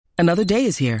Another day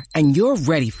is here, and you're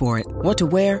ready for it. What to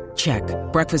wear? Check.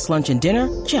 Breakfast, lunch, and dinner?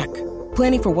 Check.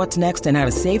 Planning for what's next and how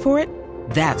to save for it?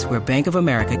 That's where Bank of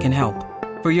America can help.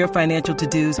 For your financial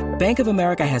to-dos, Bank of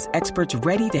America has experts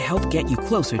ready to help get you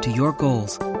closer to your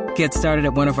goals. Get started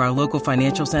at one of our local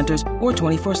financial centers or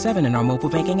 24/7 in our mobile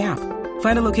banking app.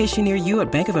 Find a location near you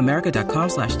at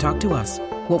bankofamerica.com/talktous.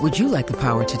 What would you like the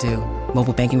power to do?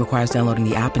 Mobile banking requires downloading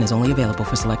the app and is only available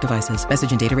for select devices.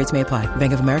 Message and data rates may apply.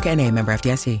 Bank of America N.A., member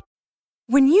FDIC.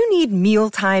 When you need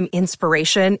mealtime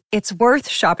inspiration, it's worth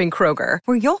shopping Kroger,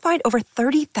 where you'll find over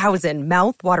 30,000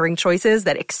 mouth-watering choices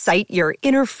that excite your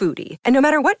inner foodie. And no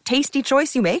matter what tasty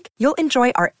choice you make, you'll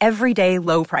enjoy our everyday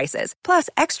low prices, plus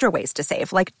extra ways to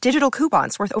save, like digital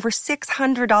coupons worth over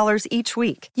 $600 each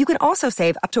week. You can also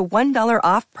save up to $1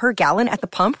 off per gallon at the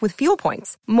pump with fuel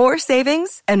points. More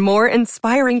savings and more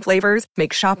inspiring flavors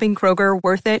make shopping Kroger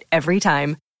worth it every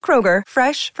time. Kroger,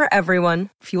 fresh for everyone.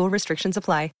 Fuel restrictions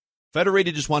apply.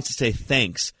 Federated just wants to say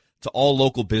thanks to all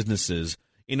local businesses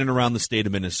in and around the state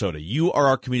of Minnesota. You are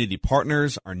our community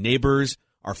partners, our neighbors,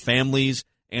 our families,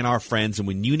 and our friends. And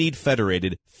when you need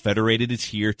Federated, Federated is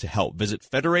here to help. Visit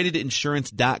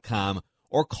federatedinsurance.com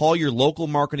or call your local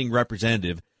marketing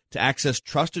representative to access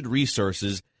trusted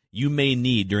resources you may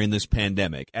need during this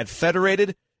pandemic. At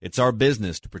Federated, it's our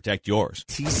business to protect yours.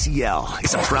 TCL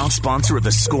is a proud sponsor of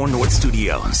the Score North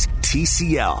Studios.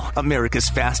 TCL, America's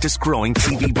fastest growing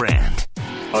TV brand.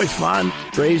 Oh, it's fun,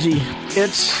 crazy.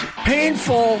 It's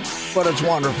painful, but it's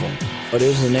wonderful. What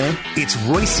is the name? It's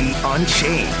Reusse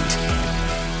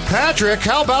Unchained. Patrick,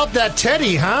 how about that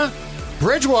Teddy, huh?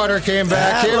 Bridgewater came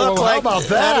back here. Well, how about that?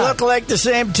 That looked like the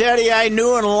same Teddy I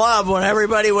knew and loved when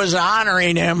everybody was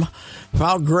honoring him.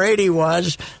 How great he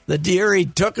was. The deer he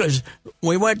took us.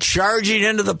 We went charging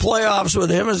into the playoffs with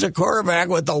him as a quarterback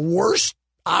with the worst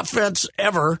offense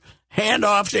ever. Hand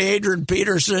off to Adrian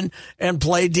Peterson and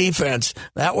play defense.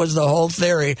 That was the whole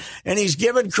theory. And he's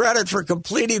given credit for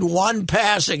completing one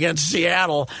pass against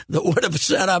Seattle that would have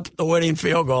set up the winning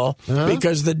field goal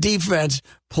because the defense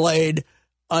played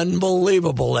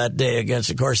unbelievable that day against,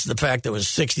 of course, the fact that it was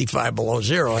 65 below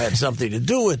zero had something to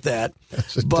do with that.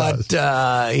 Yes, but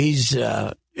he's,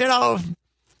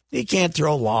 he can't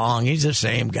throw long. He's the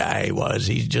same guy he was.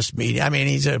 He's just medium. I mean,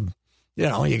 he's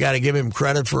you got to give him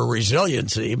credit for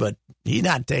resiliency, but he's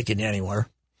not taking anywhere.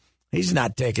 He's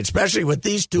not taking, especially with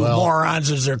these two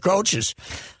morons as their coaches.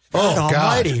 Oh, God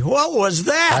almighty. What was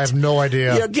that? I have no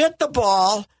idea. You get the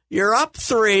ball. You're up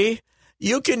 3.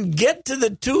 You can get to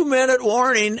the 2-minute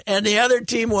warning, and the other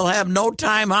team will have no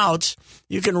timeouts.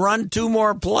 You can run 2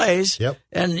 more plays. Yep.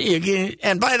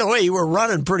 And by the way, you were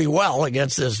running pretty well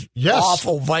against this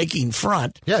awful Viking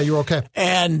front. Yeah, you were okay.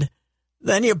 And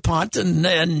then you punt, and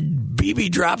then BB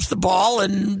drops the ball,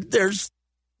 and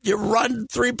you run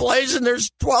 3 plays, and there's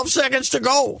 12 seconds to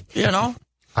go.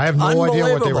 I have no idea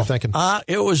what they were thinking.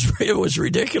 It was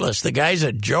ridiculous. The guy's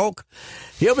a joke.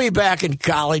 He'll be back in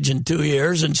college in 2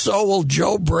 years, and so will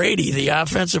Joe Brady, the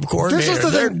offensive coordinator.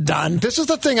 They're done. This is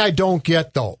the thing I don't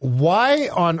get, though. Why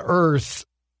on earth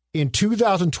in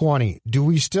 2020 do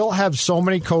we still have so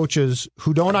many coaches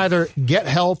who don't either get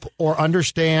help or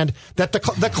understand that the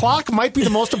clock might be the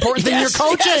most important thing you're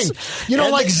coaching?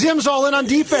 Yes. Like Zim's all in on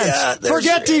defense. Yeah,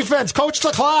 forget defense. Coach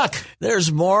the clock.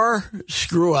 There's more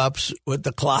screw-ups with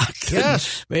the clock.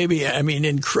 Yes.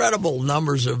 Incredible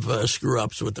numbers of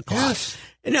screw-ups with the clock. Yes.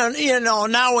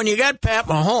 Now when you got Pat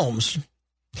Mahomes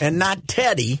and not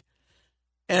Teddy,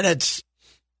 and it's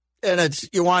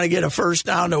you want to get a first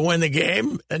down to win the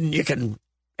game, and you can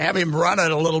have him run it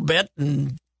a little bit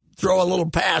and throw a little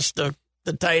pass to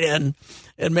the tight end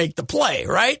and make the play,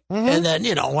 right? Mm-hmm. And then,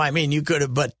 you could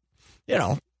have, but,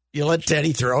 you let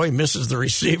Teddy throw, he misses the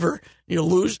receiver, you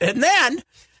lose. And then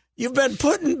you've been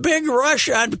putting big rush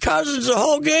on Cousins the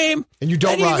whole game. And you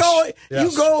don't rush.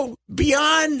 You go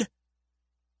beyond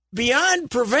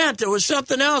prevent. It was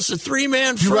something else, a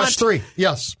 3-man front. You rush 3,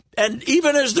 yes. And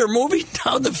even as they're moving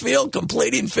down the field,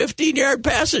 completing 15-yard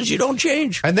passes, you don't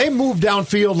change. And they move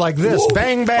downfield like this. Ooh.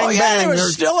 Bang, bang, bang. There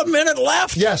was still a minute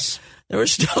left. Yes. There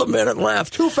was still a minute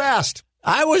left. Too fast.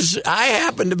 I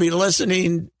happened to be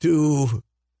listening to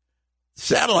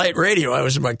satellite radio. I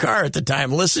was in my car at the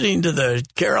time listening to the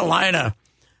Carolina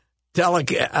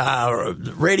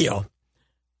radio.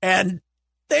 And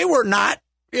they were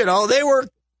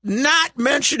not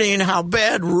mentioning how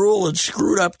bad Rule had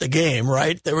screwed up the game,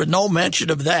 right? There was no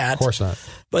mention of that. Of course not.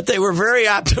 But they were very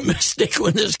optimistic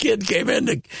when this kid came in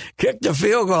to kick the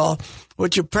field goal,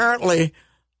 which apparently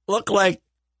looked like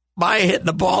by hitting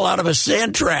the ball out of a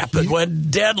sand trap and went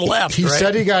dead left. He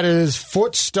said he got his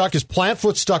plant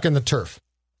foot stuck in the turf.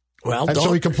 Well, and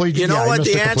so he completed. You know what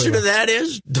the answer to that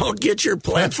is? Don't get your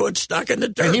plant foot stuck in the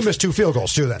dirt. And he missed 2 field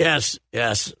goals too. Then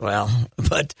yes. Well,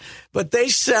 but they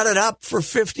set it up for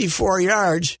 54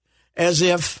 yards as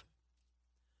if,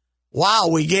 wow,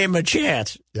 we gave him a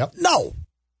chance. Yep. No,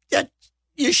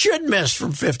 you should miss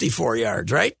from 54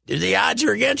 yards, right? The odds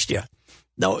are against you.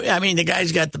 No, I mean the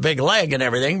guy's got the big leg and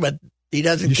everything, but he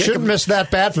doesn't. You shouldn't miss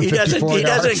that bad from 54 yards. He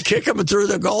doesn't kick him through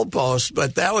the goalpost,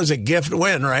 but that was a gift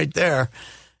win right there.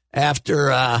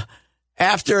 After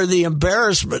the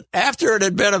embarrassment, after it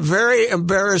had been a very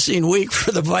embarrassing week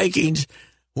for the Vikings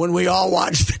when we all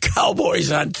watched the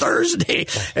Cowboys on Thursday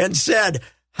and said,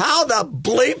 how the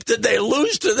bleep did they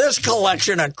lose to this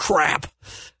collection of crap?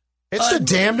 It's the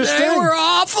damnedest thing. They were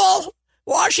awful.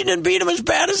 Washington beat them as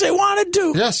bad as they wanted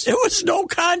to. Yes. It was no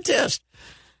contest.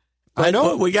 I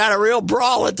know. But we got a real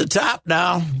brawl at the top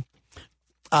now.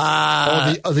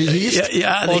 The East?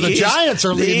 Yeah. The Giants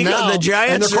are leading now. The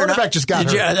Giants and their quarterback just got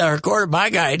hurt. My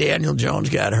guy, Daniel Jones,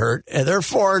 got hurt. And they're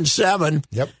 4-7.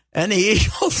 Yep. And the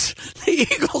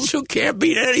Eagles who can't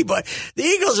beat anybody. The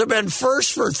Eagles have been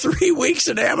first for 3 weeks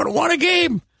and they haven't won a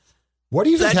game. What do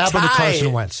you think happened to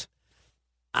Carson Wentz?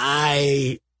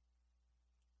 I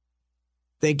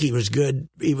think he was good.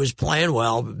 He was playing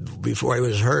well before he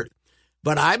was hurt.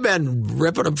 But I've been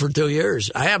ripping him for 2 years.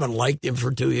 I haven't liked him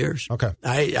for 2 years. Okay.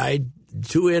 I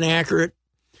too inaccurate.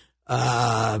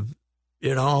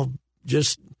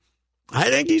 Just I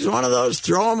think he's one of those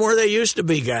throw them where they used to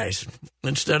be guys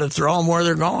instead of throw them where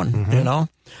they're going,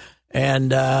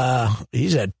 And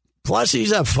he's a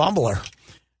fumbler.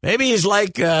 Maybe he's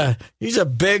like he's a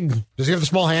big. Does he have the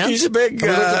small hands? He's a big.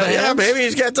 Maybe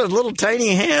he's got those little tiny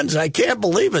hands. I can't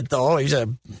believe it though. He's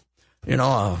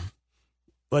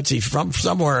what's he from?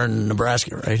 Somewhere in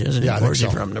Nebraska, right? Isn't he? Yeah, Where's he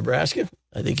from? Nebraska?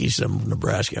 I think he's from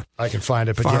Nebraska. I can find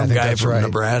it, but Farm I think guy that's from right.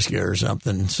 Nebraska or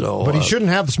something. So, but he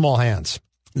shouldn't have the small hands.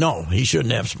 No, he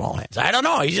shouldn't have small hands. I don't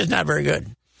know. He's just not very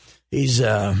good. He's, you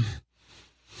watch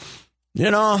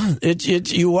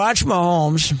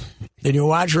Mahomes and you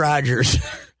watch Rodgers,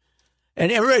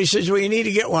 and everybody says, well, you need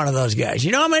to get one of those guys.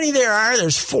 You know how many there are?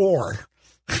 There's 4.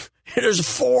 There's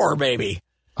 4, baby.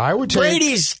 I would take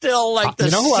Brady's still like the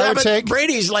who I would take?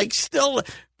 Brady's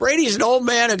an old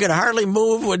man who can hardly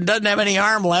move and doesn't have any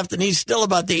arm left, and he's still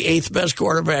about the 8th best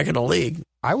quarterback in the league.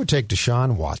 I would take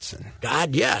Deshaun Watson.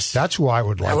 God, yes. That's who I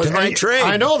would like. That was my trade.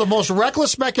 I know, the most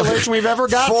reckless speculation we've ever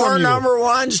got 4 from you. number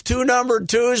 1s, 2 number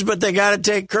 2s, but they got to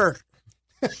take Kirk.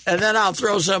 And then I'll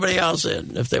throw somebody else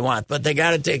in if they want, but they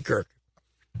got to take Kirk.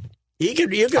 You can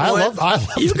win. I love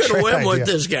you the can trade win idea. with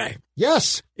this guy.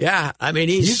 Yes. Yeah, I mean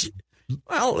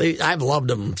I've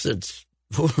loved him since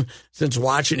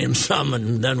watching him some,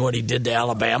 and then what he did to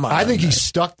Alabama. I think he's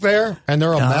stuck there, and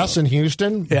they're a mess in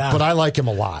Houston. Yeah. But I like him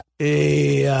a lot.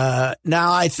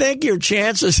 Now I think your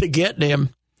chances of getting him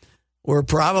were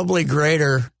probably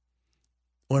greater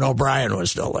when O'Brien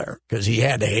was still there, because he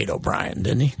had to hate O'Brien,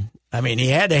 didn't he? I mean, he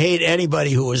had to hate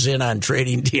anybody who was in on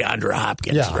trading DeAndre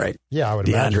Hopkins, right? Yeah, I would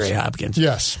imagine. DeAndre Hopkins.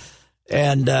 Yes.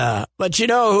 And but you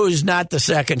know who's not the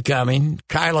second coming?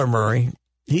 Kyler Murray.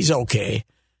 He's okay.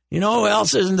 You know who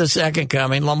else isn't the second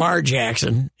coming? Lamar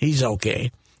Jackson. He's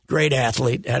okay. Great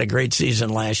athlete. Had a great season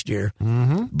last year.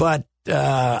 Mm-hmm. But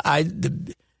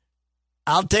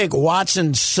I'll take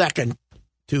Watson second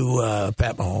to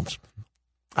Pat Mahomes.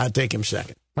 I'll take him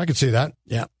second. I can see that.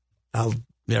 Yeah.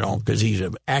 Because he's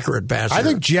an accurate passer. I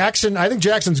think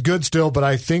Jackson's good still, but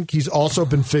I think he's also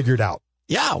been figured out.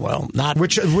 Yeah, well, not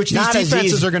which these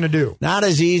defenses are going to do. Not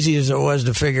as easy as it was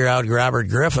to figure out Robert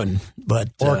Griffin, but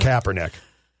or Kaepernick.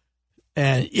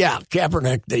 And yeah,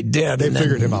 Kaepernick, they did. They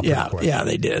figured him out pretty quick. Yeah,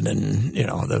 they did. And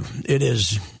it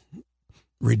is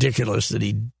ridiculous that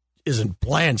he isn't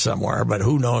playing somewhere, but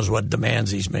who knows what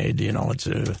demands he's made? It's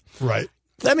right.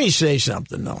 Let me say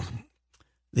something though.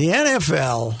 The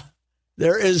NFL,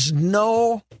 there is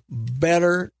no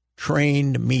better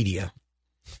trained media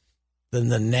than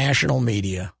the national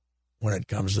media when it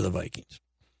comes to the Vikings.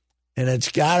 And it's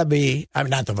got to be,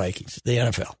 not the Vikings, the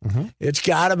NFL. Mm-hmm. It's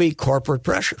got to be corporate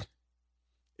pressure.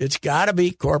 It's got to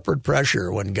be corporate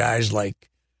pressure when guys like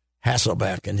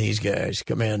Hasselbeck and these guys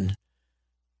come in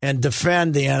and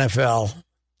defend the NFL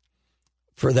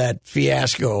for that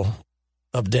fiasco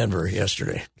of Denver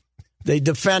yesterday. They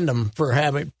defend them for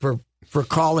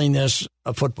calling this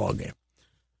a football game.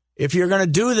 If you're going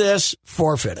to do this,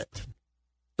 forfeit it.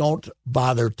 Don't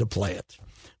bother to play it.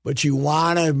 But you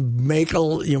want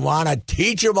to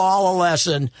teach them all a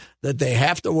lesson that they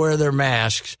have to wear their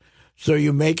masks, so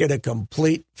you make it a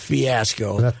complete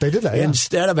fiasco. They did that, yeah.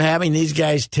 Instead of having these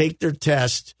guys take their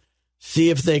test,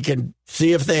 see if they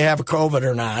have COVID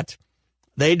or not.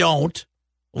 They don't.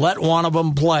 let one of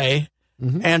them play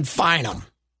and fine them,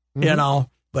 you know.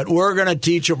 But we're going to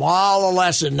teach them all a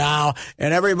lesson now,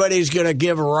 and everybody's going to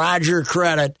give Roger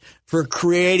credit for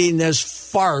creating this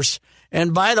farce.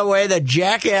 And by the way, the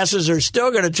jackasses are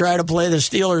still going to try to play the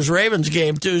Steelers-Ravens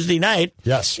game Tuesday night.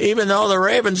 Yes. Even though the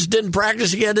Ravens didn't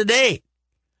practice again today.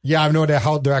 Yeah, I have no idea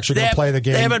how they're actually going to play the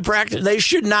game. They haven't practiced. They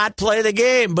should not play the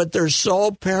game, but they're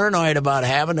so paranoid about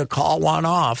having to call one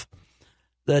off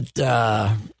that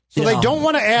So they don't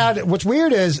want to add. What's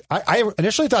weird is I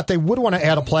initially thought they would want to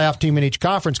add a playoff team in each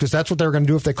conference because that's what they were going to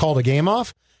do if they called a game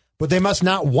off. But they must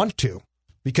not want to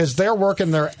because they're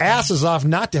working their asses off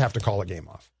not to have to call a game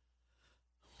off.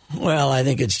 Well, I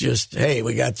think it's just, hey,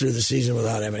 we got through the season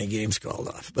without having any games called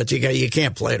off. But you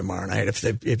can't play tomorrow night.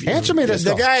 Answer me this,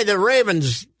 the guy, the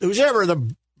Ravens, whoever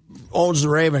owns the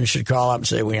Ravens should call up and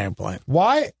say we ain't playing.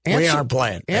 Why? We aren't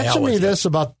playing. Answer me this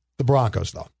about the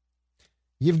Broncos, though.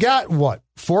 You've got,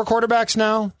 4 quarterbacks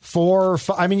now? 4,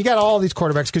 5, I mean, you got all these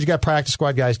quarterbacks because you got practice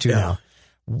squad guys, too, now.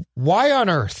 Why on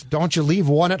earth don't you leave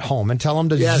one at home and tell them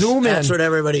to zoom in? That's what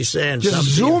everybody's saying. Just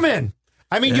zoom in.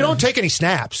 I mean, you don't take any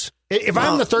snaps. If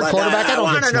I'm the third quarterback, I don't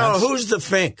want to know snaps. who's the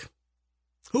fink.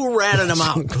 Who ratted them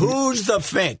out? Who's the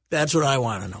fink? That's what I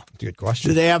want to know. Good question.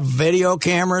 Do they have video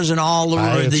cameras and all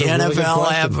over the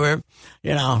NFL have?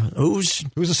 You know, who's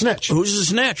a snitch? Who's the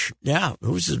snitch? Yeah,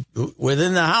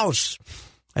 within the house?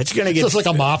 It's going to get. So it's like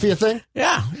a mafia thing.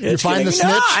 Yeah, you find the snitch.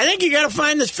 No, I think you got to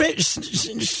find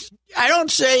the. I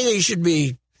don't say they should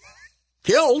be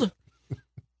killed,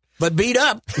 but beat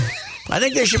up. I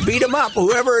think they should beat him up.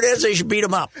 Whoever it is, they should beat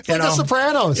him up. Like the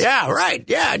Sopranos. Yeah, right.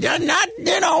 Yeah, not.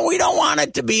 We don't want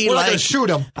it to be We're like going to shoot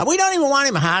him. We don't even want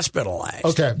him hospitalized.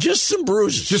 Okay, just some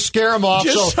bruises. Just scare him off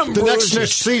so the next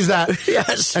snitch sees that.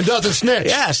 Yes, and doesn't snitch.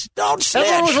 Yes, don't snitch.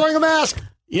 Everyone was wearing a mask.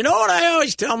 You know what I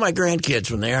always tell my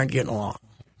grandkids when they aren't getting along?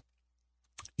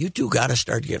 You two got to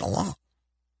start getting along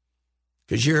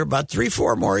because you're about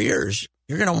 3-4 more years.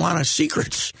 You're going to want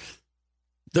secrets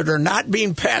that are not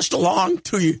being passed along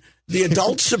to you. The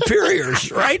adult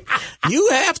superiors, right? You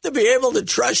have to be able to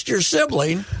trust your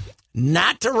sibling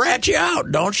not to rat you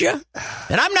out, don't you?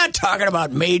 And I'm not talking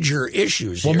about major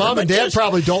issues. Well, Mom and Dad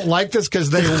probably don't like this because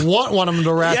they want one of them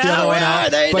to rat the other one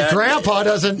out. But Grandpa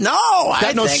doesn't.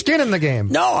 Got no skin in the game.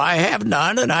 No, I have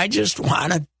none, and I just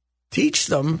want to teach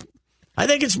them. I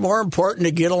think it's more important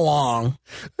to get along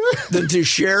than to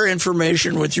share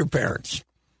information with your parents.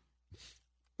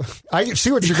 I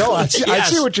see what you're going. Yes. I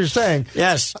see what you're saying.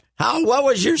 Yes. What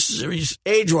was your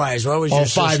age-wise? What was your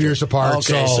 5 years apart.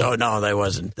 Okay, so no, that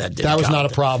wasn't. That was not a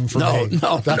problem for me.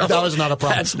 No, that was not a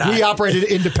problem. That's not. We operated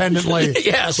independently.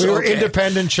 Yes, we were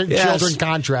independent children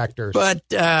contractors. But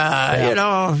you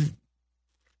know,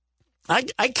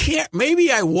 I can't.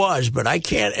 Maybe I was, but I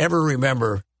can't ever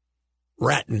remember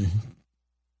ratting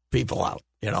people out.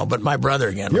 You know, but my brother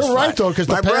again. You're right though, because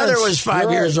my brother was 5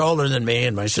 years older than me,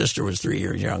 and my sister was 3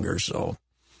 years younger. So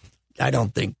I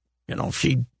don't think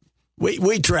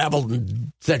we traveled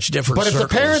in such different. But if circles.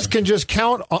 the parents can just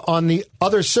count on the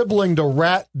other sibling to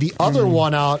rat the other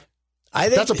one out, I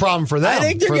think that's a problem for them. I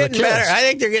think they're getting the better. I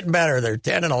think they're getting better. They're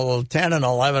 10 and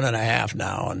 11 and a half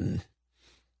now, and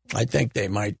I think they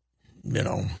might,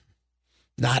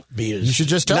 not be as. You should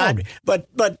just tell them.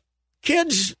 But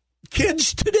kids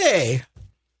today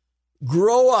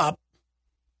grow up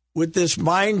with this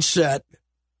mindset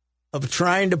of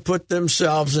trying to put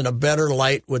themselves in a better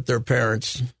light with their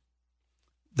parents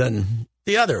than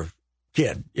the other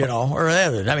kid, or the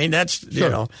other. I mean, that's,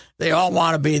 sure. They all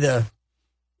want to be the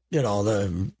no,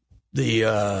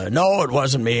 it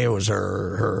wasn't me, it was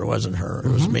her, it wasn't her, it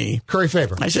was me. Curry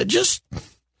favor. I said, just,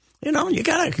 you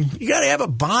gotta have a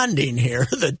bonding here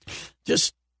that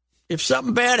just, if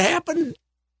something bad happened,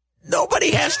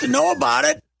 nobody has to know about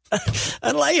it.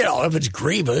 Unless, if it's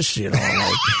grievous,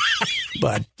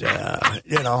 but,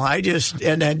 I just,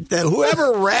 and then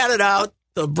whoever ratted out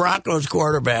the Broncos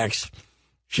quarterbacks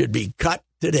should be cut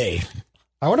today.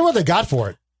 I wonder what they got for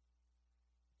it.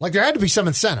 Like, there had to be some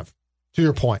incentive, to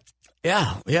your point.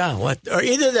 Yeah. Or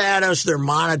either that or they're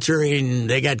monitoring,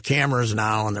 they got cameras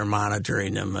now and they're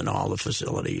monitoring them in all the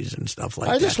facilities and stuff like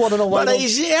that. I just want to know why. But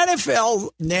these NFL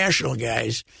national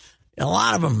guys, a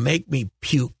lot of them make me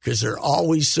puke because they're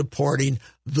always supporting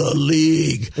the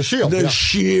league. The Shield. The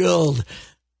Shield.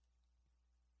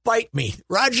 Bite me.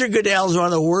 Roger Goodell's one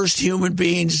of the worst human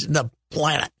beings in the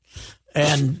planet.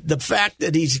 And the fact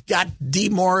that he's got D.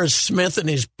 Morris Smith in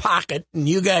his pocket and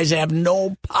you guys have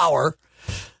no power,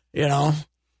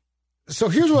 So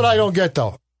here's what I don't get,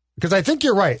 though, because I think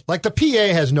you're right. Like, the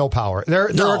PA has no power. They're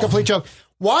a complete joke.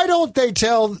 Why don't they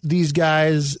tell these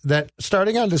guys that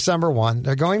starting on December 1,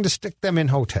 they're going to stick them in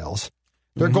hotels?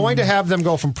 They're going to have them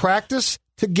go from practice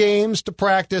to games to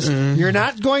practice. You're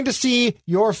not going to see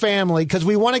your family because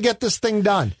we want to get this thing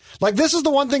done. Like, this is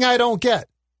the one thing I don't get.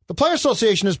 The Player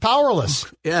Association is powerless.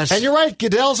 Yes. And you're right,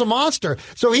 Goodell's a monster.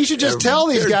 So he should just tell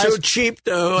these guys. They're too cheap,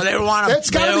 though. They want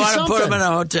to put them in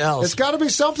hotels. It's got to be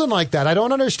something like that. I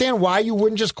don't understand why you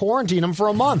wouldn't just quarantine them for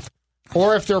a month.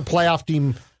 Or if they're a playoff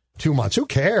team, 2 months. Who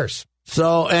cares?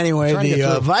 So, anyway,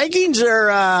 the Vikings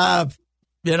are,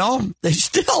 they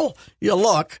still, you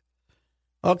look.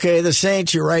 Okay, the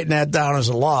Saints, you're writing that down as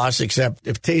a loss, except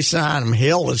if Taysom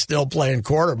Hill is still playing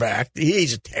quarterback,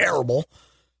 he's terrible.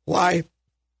 Why?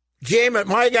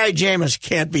 My guy Jameis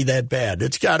can't be that bad.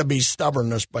 It's got to be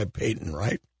stubbornness by Peyton,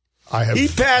 right? He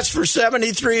passed for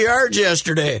 73 yards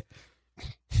yesterday.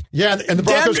 Yeah, and the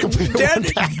Broncos completed one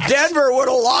pass. Denver would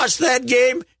have lost that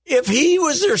game if he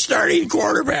was their starting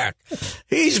quarterback.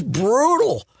 He's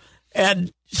brutal.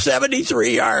 And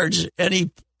 73 yards, and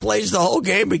he plays the whole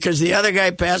game because the other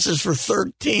guy passes for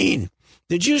 13.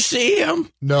 Did you see him?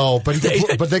 No, but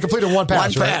they completed one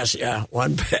pass.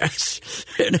 One pass.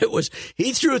 And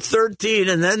he threw 13,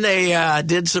 and then they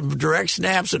did some direct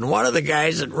snaps, and one of the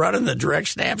guys that running the direct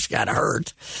snaps got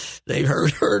hurt. They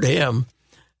hurt him.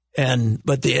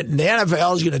 But the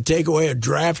NFL is going to take away a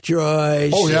draft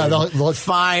choice. Oh, yeah. They'll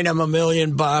fine him $1 million,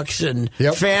 and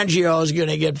Fangio is going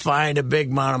to get fined a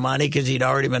big amount of money because he'd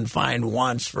already been fined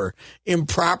once for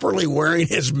improperly wearing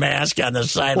his mask on the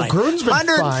sideline. Well, Gruden's been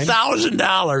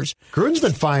 $100,000. Gruden's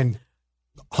been fined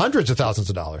hundreds of thousands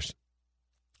of dollars.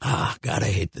 God, I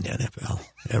hate the NFL.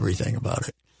 Everything about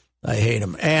it. I hate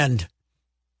them. And,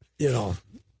 and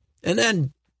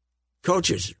then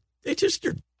coaches, they just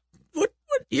are.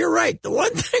 You're right. The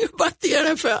one thing about the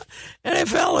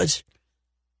NFL is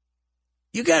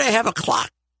you got to have a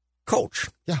clock coach.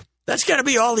 Yeah. That's got to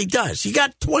be all he does. You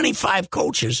got 25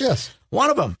 coaches. Yes. One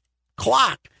of them,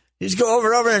 clock. He's go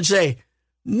over and say,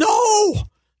 no,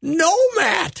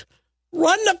 Matt,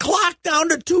 run the clock down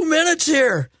to 2 minutes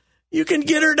here. You can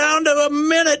get her down to a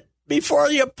minute before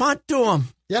you punt to him.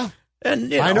 Yeah.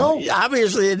 And I know.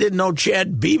 Obviously, they didn't know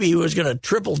Chad Beebe was going to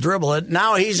triple dribble it.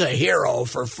 Now he's a hero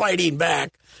for fighting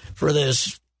back for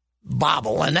this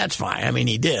bobble, and that's fine. I mean,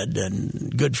 he did,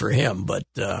 and good for him. But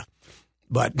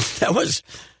that was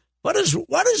what is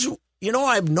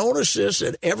I've noticed this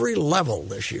at every level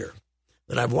this year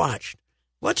that I've watched.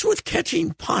 What's with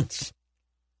catching punts?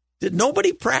 Did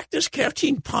nobody practice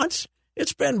catching punts?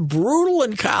 It's been brutal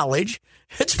in college.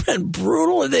 It's been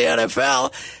brutal in the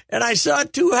NFL, and I saw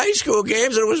 2 high school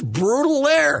games, and it was brutal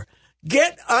there.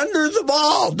 Get under the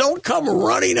ball. Don't come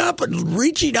running up and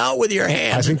reaching out with your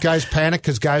hands. I think guys panic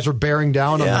because guys are bearing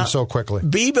down on them so quickly.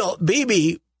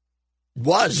 Beebe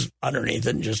was underneath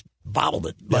and just bobbled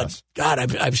it. But, yes.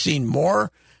 God, I've seen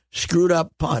more screwed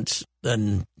up punts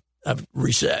than I've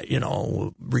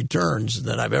returns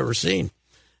than I've ever seen.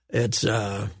 It's,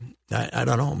 I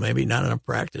don't know, maybe not enough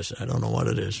practice. I don't know what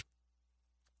it is.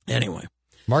 Anyway.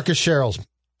 Marcus Sherrills.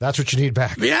 That's what you need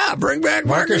back. Yeah, bring back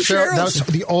Marcus Sherrills. That's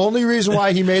the only reason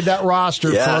why he made that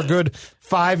roster for a good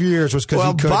 5 years was because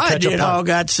he could catch a punt.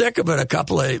 Got sick of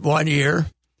it 1 year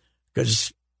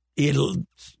because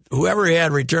whoever he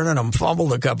had returning him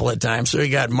fumbled a couple of times, so he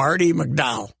got Marty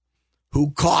McDowell,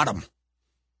 who caught him.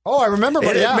 Oh, I remember.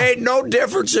 It made no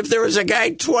difference if there was a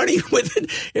guy 20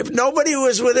 if nobody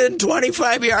was within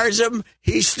 25 yards of him,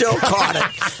 he still caught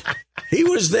it. He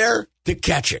was there to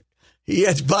catch it.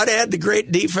 Bud had the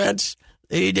great defense.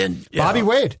 He didn't. Bobby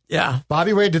Wade. Yeah.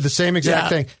 Bobby Wade did the same exact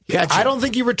thing. I don't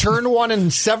think he returned one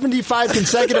in 75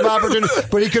 consecutive opportunities,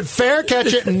 but he could fair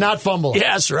catch it and not fumble it.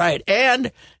 Yes, right.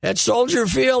 And at Soldier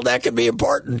Field, that could be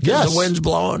important because the wind's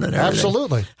blowing and everything.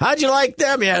 Absolutely. How'd you like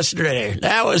them yesterday?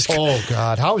 That was. Oh,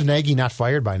 God. How is Nagy not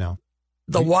fired by now?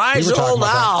 The wise old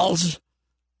Owls.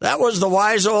 That was the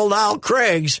wise old Owl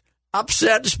Craig's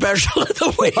upset special of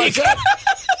the week.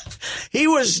 He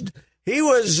was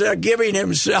giving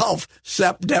himself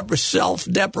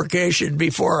self-deprecation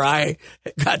before I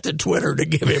got to Twitter to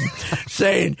give him,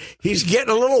 saying he's getting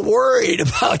a little worried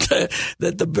about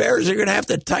that the Bears are going to have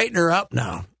to tighten her up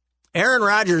now. Aaron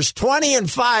Rodgers,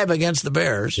 20-5 against the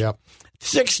Bears. Yep.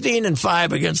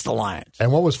 16-5 against the Lions.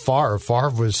 And what was Favre?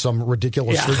 Favre was some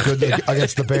ridiculously good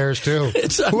against the Bears, too.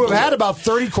 Who have had about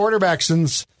 30 quarterbacks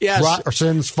since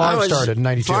Favre started in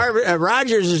 92.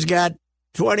 Rodgers has got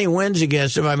 20 wins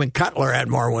against him. I mean, Cutler had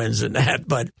more wins than that.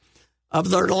 But of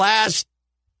their last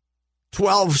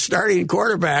 12 starting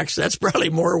quarterbacks, that's probably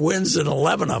more wins than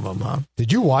 11 of them, huh?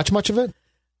 Did you watch much of it?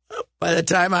 By the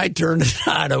time I turned it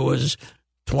on, it was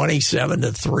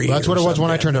 27-3. Well, that's what it was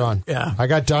when I turned it on. Yeah. I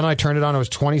got done. I turned it on. It was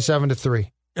 27-3.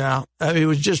 Yeah. I mean, it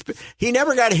was just, he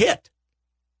never got hit.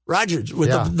 Rodgers with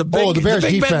Yeah. the big, the Bears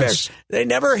Big Ben defense. Bears. They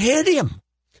never hit him.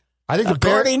 I think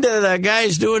According to the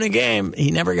guys doing the game,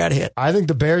 he never got hit. I think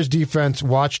the Bears defense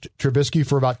watched Trubisky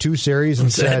for about 2 series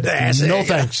and said, no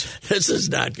thanks. This is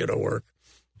not going to work.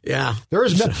 Yeah. There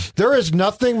is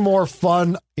nothing more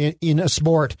fun in a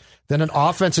sport than an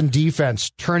offense and defense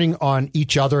turning on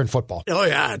each other in football. Oh,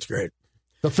 yeah, it's great.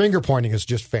 The finger pointing is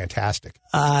just fantastic.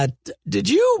 Did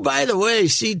you, by the way,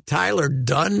 see Tyler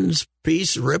Dunn's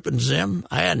piece, Rip and Zim?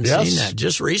 I hadn't seen that.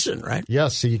 Just recent, right?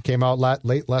 Yes, he came out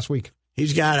late last week.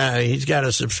 He's got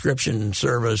a subscription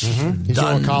service. Mm-hmm. He's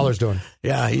doing what Collar's doing.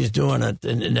 Yeah, he's doing it.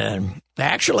 And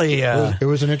actually, it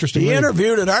was an interesting. He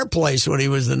interviewed at our place when he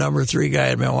was the number 3 guy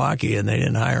in Milwaukee, and they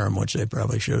didn't hire him, which they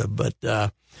probably should have. But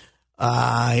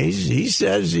he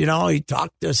says, he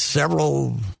talked to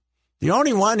several. The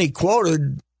only one he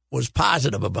quoted was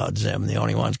positive about Zim. The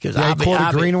only ones because he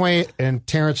quoted Greenway and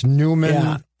Terrence Newman.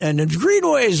 Yeah, and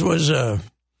Greenway's was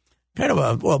kind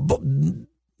of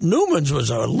Newman's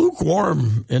was a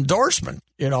lukewarm endorsement,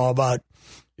 about.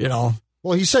 Well,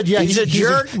 he said, yeah, he's a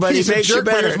jerk, but he makes you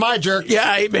better. He's my jerk.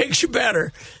 Yeah, he makes you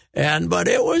better. But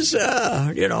it was,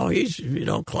 he's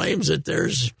claims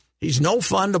that he's no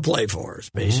fun to play for.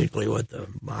 Is basically what the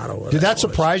motto was. Did that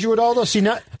surprise you at all, though? See,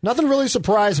 nothing really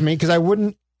surprised me because I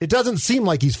wouldn't. It doesn't seem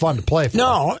like he's fun to play for.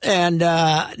 No, and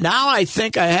now I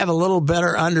think I have a little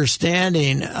better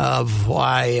understanding of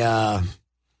why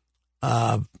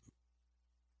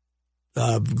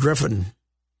Griffin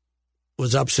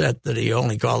was upset that he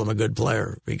only called him a good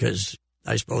player, because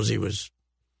I suppose he was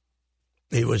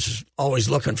always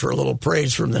looking for a little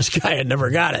praise from this guy and never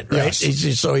got it, right?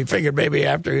 Yes. So he figured maybe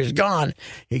after he's gone,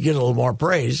 he'd get a little more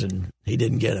praise, and he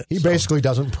didn't get it. He basically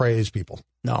doesn't praise people.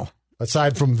 No.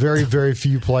 Aside from very, very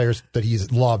few players that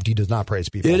he's loved, he does not praise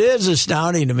people. It is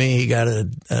astounding to me he got a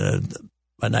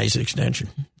nice extension.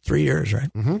 3 years,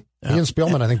 right? Mm-hmm. Yeah. He and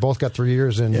Spielman, I think, both got 3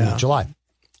 years in July.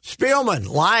 Spielman,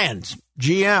 Lions,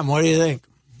 GM, what do you think?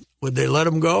 Would they let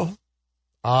him go?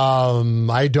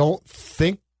 I don't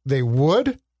think they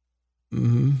would.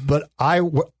 Mm-hmm. But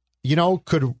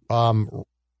could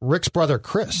Rick's brother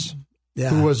Chris,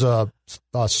 who was a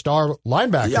star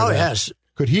linebacker, yes,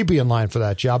 could he be in line for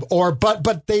that job?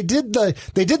 But they did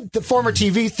the former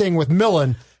TV thing with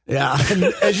Millen. Yeah. And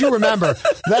as you remember,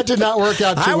 that did not work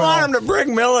out too well. I want him to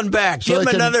bring Millen back. Give him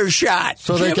another shot.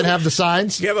 So they can have the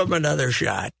signs? Give him another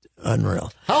shot.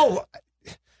 Unreal.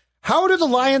 How do the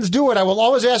Lions do it? I will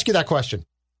always ask you that question.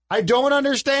 I don't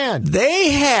understand.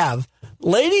 They have,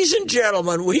 ladies and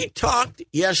gentlemen, we talked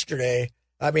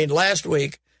last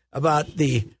week, about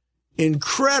the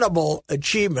incredible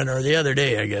achievement, or the other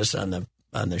day, I guess, on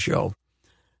the show.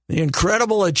 The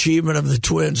incredible achievement of the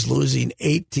Twins losing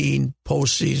 18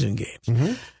 postseason games.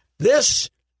 Mm-hmm. This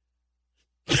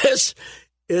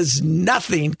is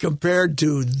nothing compared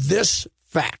to this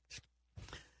fact.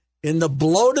 In the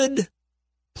bloated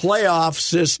playoff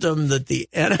system that the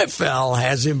NFL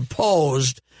has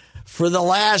imposed for the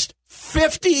last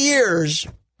 50 years,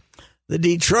 the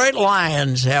Detroit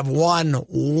Lions have won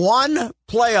one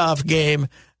playoff game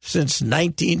since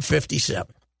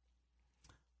 1957.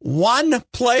 One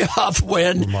playoff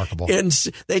win. Remarkable.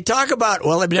 They talk about,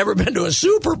 they've never been to a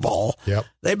Super Bowl. Yep.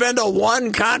 They've been to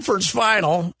one conference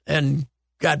final and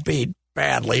got beat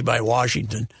badly by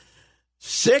Washington.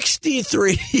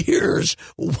 63 years,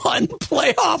 one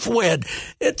playoff win.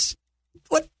 If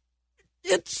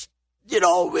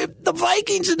the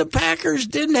Vikings and the Packers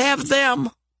didn't have them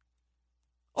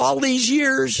all these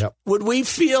years, would we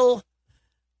feel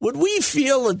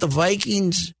that the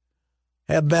Vikings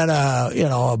have been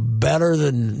a better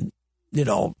than,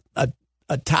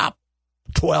 a top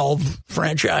 12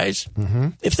 franchise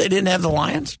if they didn't have the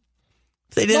Lions?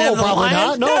 If they didn't have the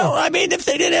Lions? No, I mean, if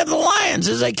they didn't have the Lions,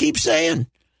 as I keep saying.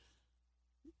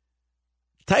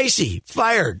 Ticey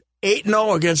fired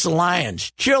 8-0 against the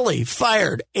Lions. Chili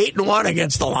fired 8-1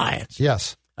 against the Lions.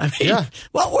 Yes. I mean,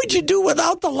 what would you do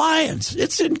without the Lions?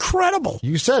 It's incredible.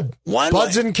 You said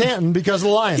Bud's in Canton because of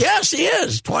the Lions. Yes, he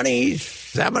is.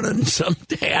 27 and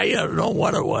something. I don't know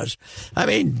what it was. I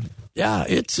mean,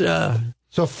 it's...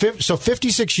 So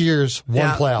 56 years, one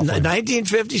playoff win.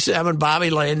 1957, Bobby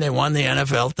Lane, they won the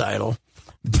NFL title.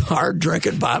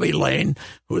 Hard-drinking Bobby Lane,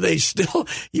 who they still...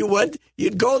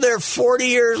 You'd go there 40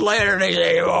 years later, and they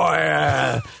say,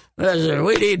 boy,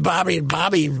 we need Bobby.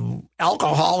 Bobby,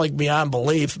 alcoholic beyond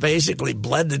belief, basically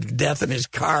bled to death in his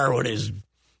car when his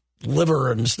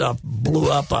liver and stuff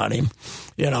blew up on him,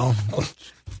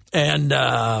 And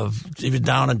he was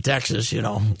down in Texas,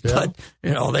 But,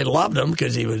 they loved him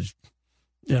because he was...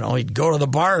 he'd go to the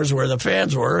bars where the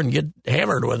fans were and get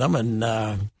hammered with them,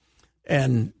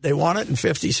 and they won it in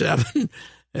 57.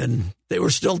 And they were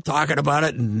still talking about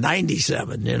it in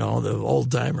 97, the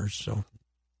old timers. So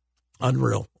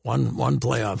unreal. One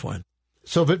playoff win.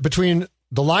 So between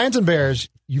the Lions and Bears,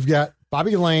 you've got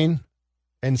Bobby Lane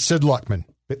and Sid Luckman,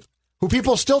 who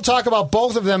people still talk about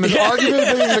both of them as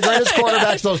arguably being the greatest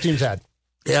quarterbacks those teams had.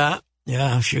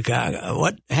 Yeah, Chicago.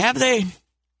 What have they?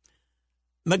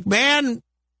 McMahon,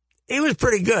 he was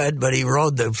pretty good, but he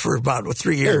rode for about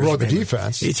 3 years. He rode the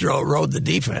defense. He rode the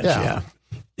defense,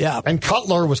 yeah. And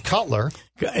Cutler was Cutler.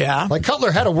 Yeah. Like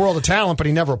Cutler had a world of talent, but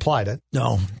he never applied it.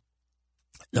 No.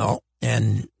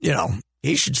 And,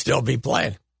 he should still be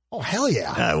playing. Oh, hell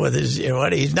yeah. With his,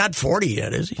 he's not 40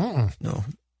 yet, is he? Mm-mm. No.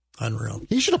 Unreal.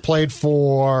 He should have played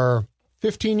for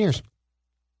 15 years.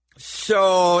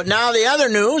 So now the other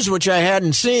news, which I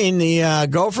hadn't seen, the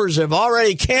Gophers have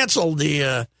already canceled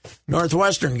the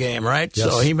Northwestern game, right? Yes.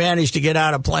 So he managed to get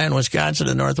out of playing Wisconsin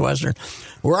and Northwestern.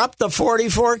 We're up to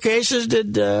 44 cases,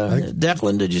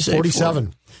 Declan, did you say?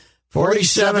 47.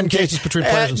 47 cases between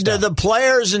players and staff. Do the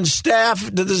players and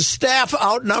staff, do the staff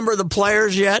outnumber the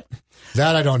players yet?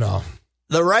 That I don't know.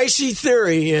 The Reusse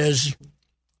theory is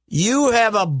you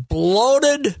have a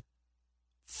bloated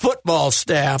football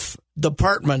staff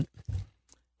department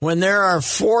when there are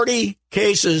 40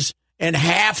 cases and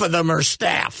half of them are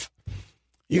staff.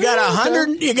 You got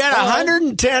 100. You got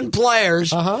 110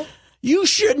 players. You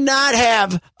should not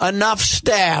have enough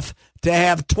staff to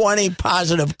have 20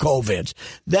 positive COVIDs.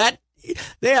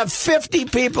 They have 50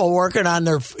 people working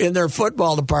in their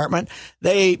football department.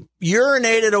 They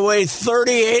urinated away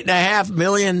 $38.5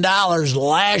 million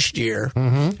last year,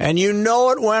 and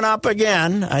it went up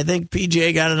again. I think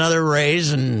PJ got another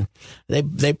raise, and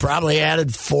they probably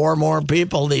added 4 more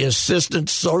people. The assistant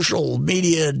social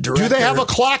media director. Do they have a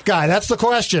clock guy? That's the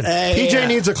question. PJ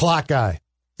needs a clock guy.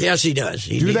 Yes, he does.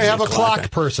 Do they have a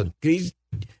clock person?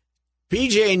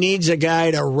 PJ needs a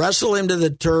guy to wrestle him to the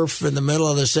turf in the middle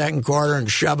of the second quarter and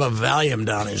shove a Valium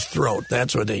down his throat.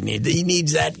 That's what they need. He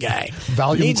needs that guy.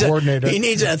 Valium coordinator. He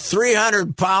needs a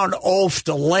 300-pound oaf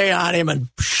to lay on him and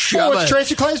shove. What's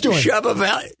Tracy Clay's doing? Shove a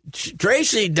Valium.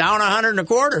 Tracy down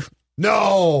 125.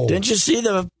 No. Didn't you see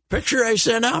the picture I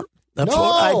sent out? No.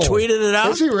 I tweeted it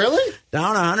out. Is he really?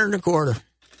 Down 125.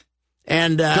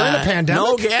 And during the pandemic?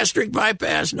 No gastric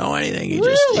bypass, no anything.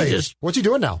 Really? What's he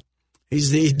doing now? He's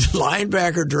the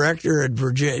linebacker director at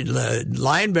Virginia,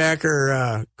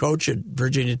 linebacker coach at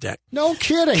Virginia Tech. No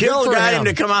kidding. Kill got him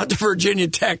to come out to Virginia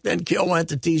Tech, then Kill went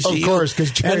to TCU. Of course,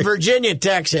 and Virginia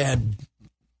Tech's had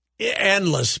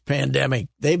endless pandemic.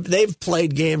 They've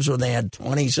played games when they had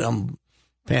 20-some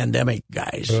pandemic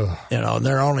guys. Ugh. And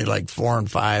they're only like 4 and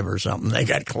 5 or something. They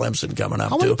got Clemson coming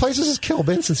up. How many places has Kill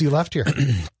been since he left here?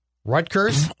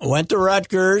 Rutgers? Went to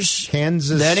Rutgers.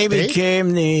 Kansas Then he State?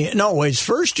 became his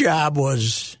first job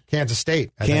was Kansas State.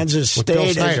 Kansas State. With Bill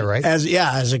Snyder, right?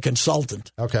 As a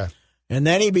consultant. Okay. And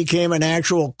then he became an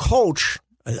actual coach,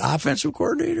 an offensive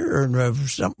coordinator or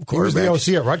some quarterback. He was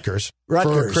the OC at Rutgers.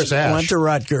 Rutgers. For Chris Ash. Went to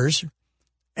Rutgers.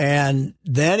 And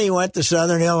then he went to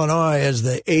Southern Illinois as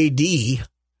the AD,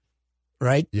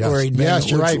 right? Yes. Where he'd been,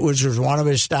 You're right. Which was one of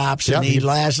his stops. Yep. And he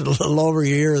lasted a little over a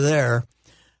year there.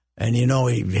 And he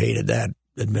hated that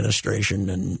administration,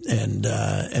 and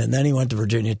then he went to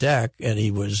Virginia Tech, and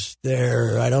he was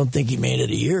there. I don't think he made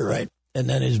it a year, right? And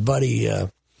then his buddy,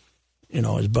 called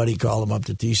him up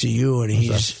to TCU, and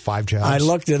he's 5 jobs. I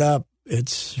looked it up.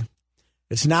 It's a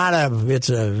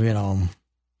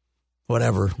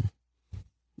whatever,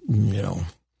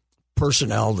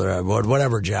 personnel,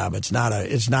 whatever job. It's not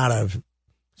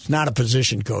a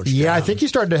position coach. Yeah, job. I think he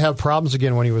started to have problems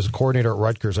again when he was a coordinator at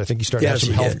Rutgers. I think he started to have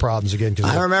some health problems again.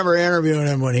 I remember interviewing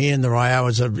him when I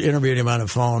was interviewing him on the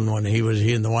phone when he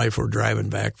and the wife were driving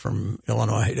back from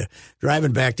Illinois,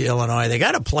 driving back to Illinois. They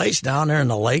got a place down there in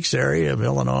the Lakes area of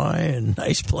Illinois, and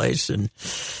nice place, and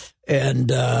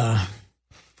I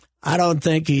don't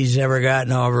think he's ever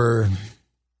gotten over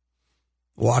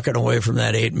walking away from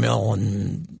that $8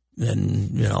 million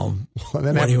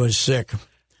when he was sick.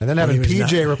 And then having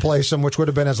PJ replace him, which would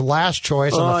have been his last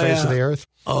choice on the face of the earth.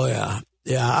 Oh, yeah.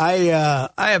 Yeah,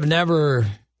 I have never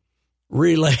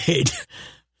relayed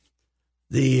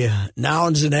the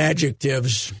nouns and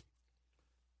adjectives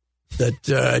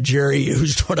that Jerry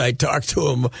used when I talked to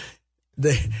him.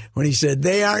 When he said,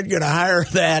 they aren't going to hire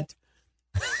that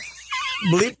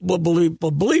bleep, bleep,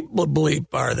 bleep, bleep,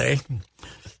 are they?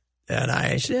 And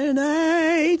I said,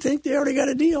 I think they already got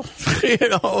a deal,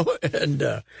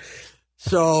 and...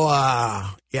 So,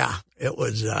 it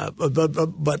was,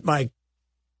 but my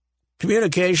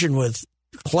communication with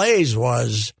Clay's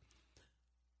was,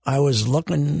 I was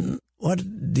looking,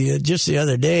 just the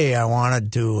other day I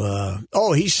wanted to,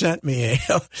 he sent me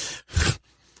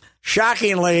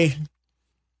shockingly,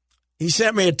 he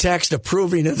sent me a text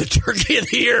approving of the Turkey of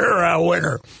the Year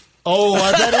winner. Oh,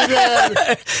 I bet he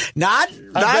did. Not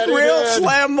real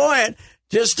flamboyant.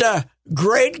 Just a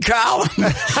great column.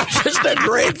 Just a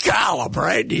great column,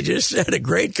 right? He just said a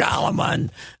great column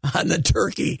on the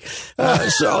turkey.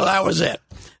 So that was it.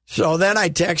 So then I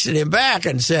texted him back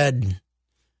and said,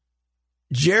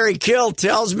 Jerry Kill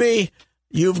tells me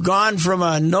you've gone from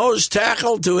a nose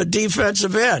tackle to a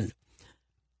defensive end.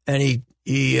 And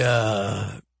he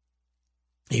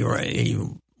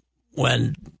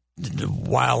went a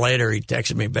while later, he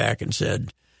texted me back and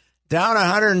said, down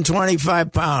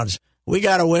 125 pounds. We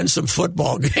got to win some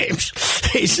football games,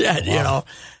 he said, wow. You know.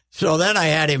 So then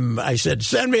I said,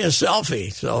 send me a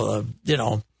selfie. So,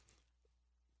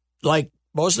 like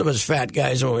most of us fat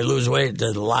guys, when we lose weight,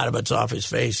 a lot of it's off his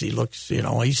face. He looks,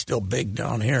 he's still big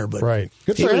down here. But right.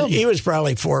 Good for him. He was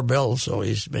probably $4 bills, so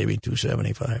he's maybe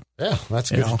 275. Yeah, that's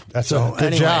good. That's a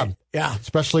good job. Yeah.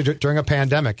 Especially during a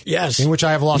pandemic. Yes. In which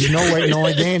I have lost no weight and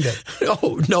only gained it.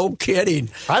 No kidding.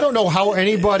 I don't know how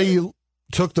anybody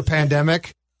took the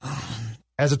pandemic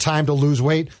as a time to lose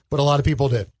weight, but a lot of people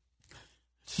did.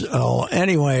 So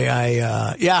anyway,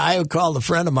 I called a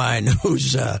friend of mine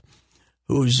who's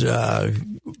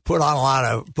put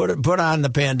on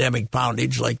the pandemic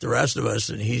poundage like the rest of us,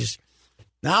 and he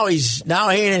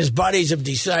and his buddies have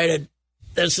decided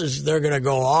they're going to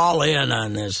go all in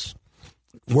on this,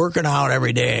 working out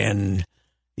every day, and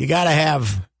you got to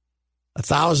have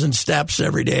 1,000 steps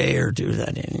every day or do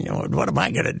that. What am I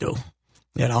going to do?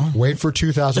 Wait for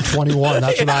 2021.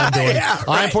 That's what I'm doing. Yeah,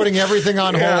 right. I'm putting everything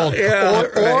on hold,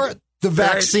 or the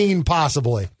vaccine, right.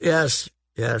 Possibly. Yes,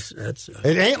 that's.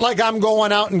 It ain't like I'm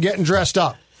going out and getting dressed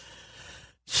up.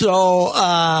 So,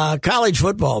 college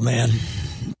football, man,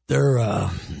 they're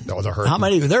hurting. How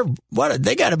many?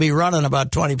 They got to be running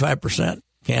about 25%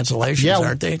 cancellations,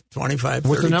 aren't they? 25.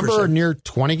 With the number near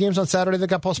 20 games on Saturday that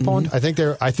got postponed,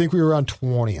 mm-hmm. I think we were around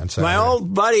 20 on Saturday. My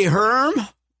old buddy Herm.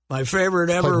 My favorite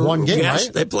ever. Played one game, guest,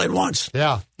 right? They played once.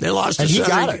 Yeah. They lost and to he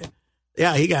Southern. got it.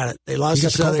 Yeah, he got it. They lost to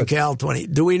Southern Cal 20.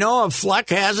 Do we know if Fleck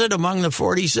has it among the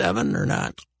 47 or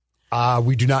not?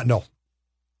 We do not know.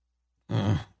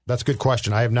 That's a good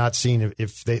question. I have not seen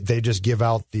if they just give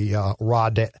out the raw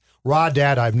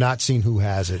data. I've not seen who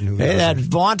has it and who doesn't. That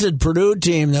vaunted Purdue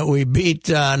team that we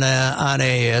beat on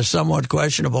a somewhat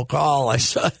questionable call, I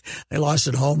saw they lost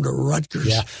at home to Rutgers.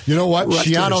 Yeah. You know what?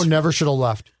 Schiano never should have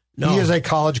left. No. He is a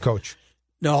college coach.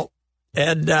 No.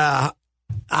 And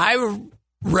I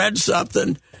read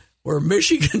something where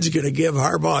Michigan's going to give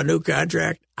Harbaugh a new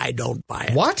contract. I don't buy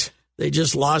it. What? They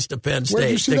just lost to Penn State. Where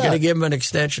did you see They're going to that? give him an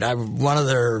extension. I'm one of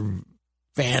their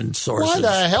fan sources. Why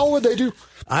the hell would they do?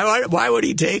 Why would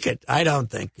he take it? I don't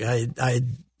think.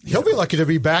 He'll be lucky to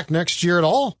be back next year at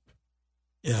all.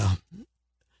 Yeah.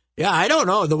 Yeah, I don't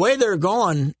know. The way they're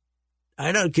going,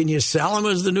 can you sell him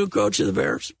as the new coach of the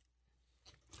Bears?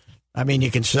 I mean,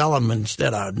 you can sell him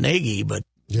instead of Nagy, but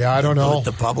yeah, I don't know.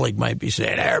 The public might be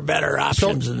saying there are better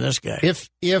options than this guy. If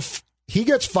he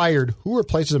gets fired, who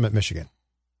replaces him at Michigan?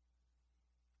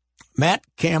 Matt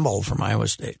Campbell from Iowa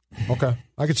State. Okay,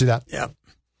 I can see that. Yeah,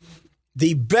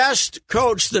 the best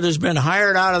coach that has been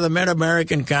hired out of the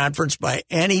Mid-American Conference by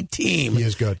any team. He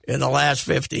is good in the last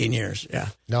 15 years. Yeah,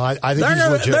 no, I think he's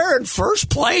legit. They're in first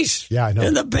place. Yeah, I know.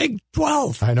 In the Big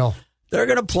 12. I know. They're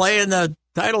going to play in the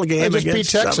title game they just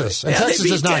against beat Texas. And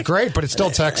Texas is not great, but it's still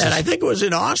Texas. And I think it was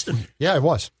in Austin. Yeah, it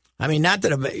was. I mean, not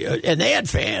that, and they had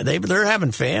fans. They're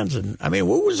having fans, and I mean,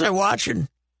 what was I watching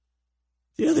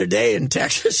the other day in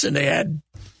Texas? And they had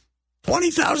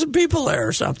 20,000 people there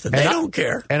or something. They don't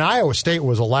care. And Iowa State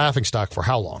was a laughingstock for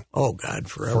how long? Oh God,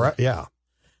 forever. Yeah.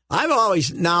 I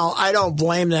don't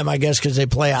blame them. I guess because they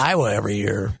play Iowa every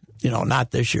year.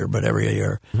 Not this year, but every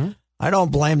year. Mm-hmm. I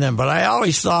don't blame them, but I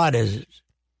always thought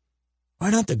why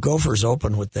don't the Gophers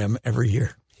open with them every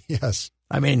year? Yes.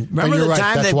 I mean, remember the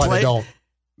time they played? They don't.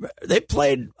 They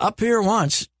played up here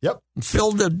once. Yep. They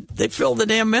filled the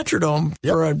damn Metrodome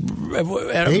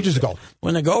ages ago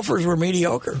when the Gophers were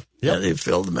mediocre. Yep. Yeah, they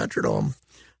filled the Metrodome.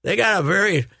 They got a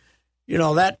very,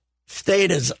 that state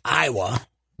is Iowa.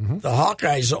 Mm-hmm. The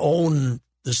Hawkeyes own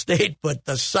the state, but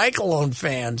the Cyclone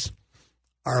fans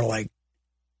are like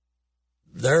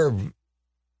they're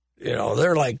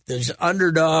like this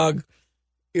underdog,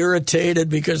 irritated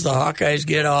because the Hawkeyes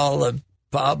get all the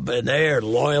pub and they are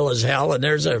loyal as hell. And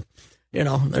there's a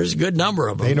good number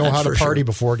of them. They know how to party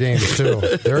before games too.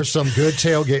 There's some good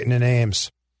tailgating in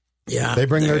Ames. Yeah, they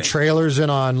bring their trailers in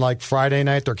on like Friday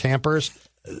night. Their campers.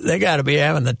 They got to be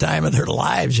having the time of their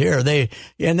lives here. They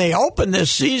opened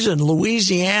this season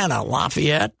Louisiana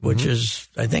Lafayette, which is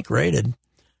I think rated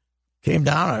came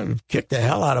down and kicked the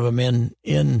hell out of them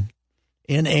in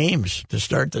Ames to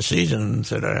start the season, and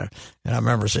said, and I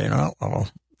remember saying,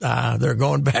 they're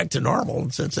going back to normal.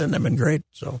 And since then, they've been great.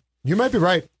 So you might be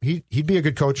right. He'd be a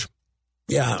good coach.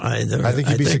 Yeah, I think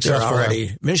he'd be successful.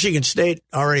 Michigan State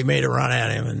already made a run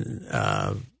at him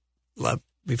and left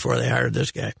before they hired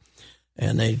this guy.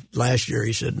 And last year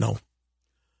he said no.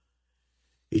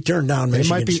 He turned down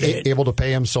Michigan State. They might be able to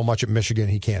pay him so much at Michigan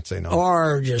he can't say no.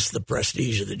 Or just the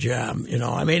prestige of the job.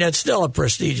 I mean, it's still a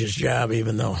prestigious job,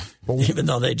 even though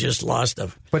they just lost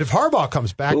him. But if Harbaugh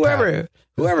comes back,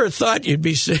 whoever thought you'd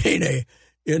be saying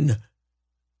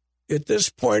at this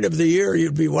point of the year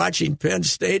you'd be watching Penn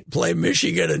State play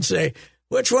Michigan and say,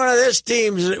 which one of these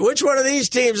teams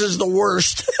is the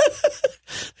worst?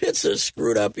 It's a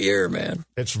screwed up year, man.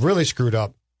 It's really screwed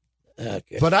up.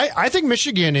 Okay. But I think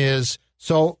Michigan is.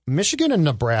 So Michigan and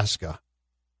Nebraska,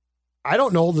 I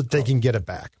don't know that they can get it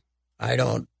back. I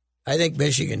think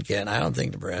Michigan can. I don't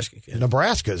think Nebraska can.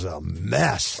 Nebraska's a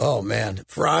mess. Oh, man.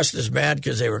 Frost is mad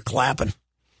because they were clapping.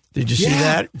 Did you see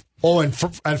that? Oh, and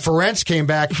Ferenc came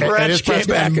back at his press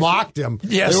and mocked him.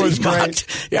 Yes, it was he great.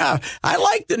 mocked. Yeah, I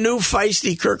like the new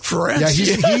feisty Kirk Ferenc. Yeah,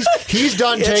 he's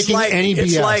done taking any BS.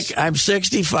 It's like I'm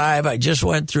 65. I just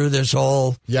went through this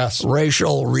whole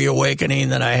racial reawakening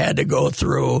that I had to go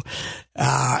through.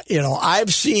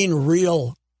 I've seen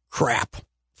real crap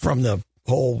from the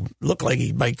whole. Looked like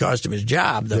he might cost him his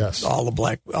job.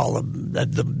 The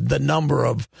number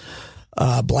of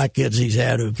black kids he's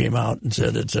had who came out and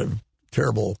said it's a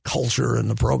terrible culture in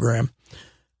the program.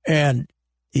 And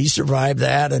he survived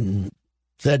that and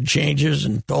said changes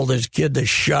and told his kid to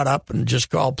shut up and just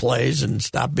call plays and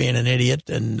stop being an idiot.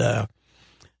 And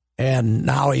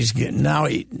now he's getting now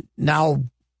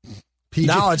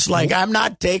it's like I'm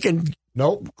not taking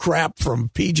crap from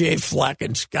PJ Fleck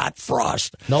and Scott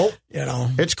Frost. Nope.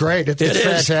 It's great. It's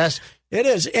fantastic. It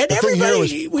is. And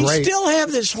everybody, we still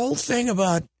have this whole thing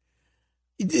about.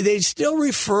 They still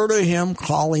refer to him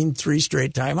calling 3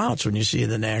 straight timeouts when you see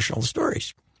the national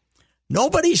stories.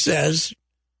 Nobody says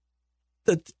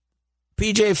that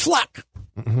P.J. Fleck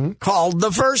called the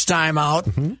first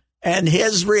timeout, and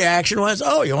his reaction was,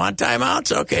 oh, you want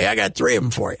timeouts? Okay, I got 3 of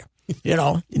them for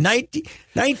you.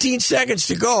 19 seconds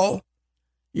to go.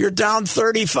 You're down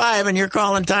 35, and you're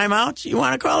calling timeouts? You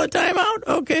want to call a timeout?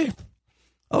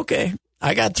 Okay.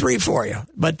 I got 3 for you.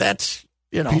 But that's...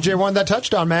 PJ wanted that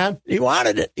touchdown, man. He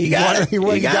wanted it. He got it.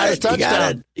 He got his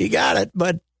touchdown. He got it.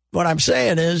 But what I'm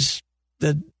saying is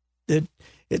that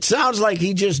it sounds like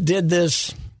he just did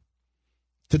this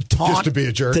to taunt, just to be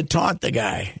a jerk, to taunt the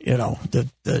guy. The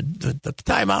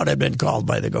timeout had been called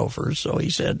by the Gophers, so he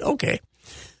said okay,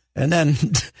 and then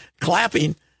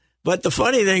clapping. But the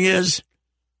funny thing is,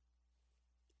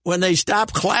 when they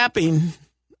stopped clapping.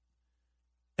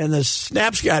 And the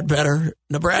snaps got better.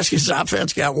 Nebraska's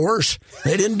offense got worse.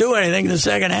 They didn't do anything in the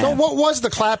second half. So what was the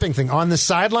clapping thing? On the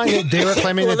sideline, they were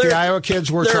claiming that the Iowa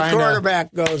kids were trying to... Their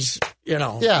quarterback goes,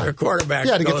 their quarterback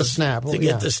to get the snap. To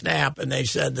get the snap, and they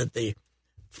said that the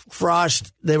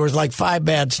Frost, there was like 5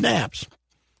 bad snaps.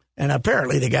 And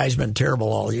apparently the guy's been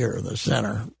terrible all year, the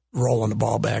center, rolling the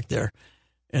ball back there.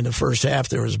 In the first half,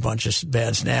 there was a bunch of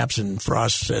bad snaps, and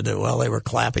Frost said that, they were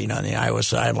clapping on the Iowa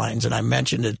sidelines, and I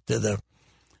mentioned it to the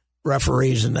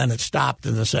referees, and then it stopped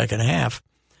in the second half.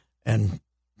 And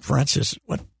Francis,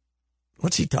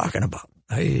 what's he talking about?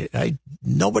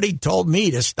 Nobody told me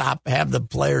to have the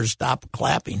players stop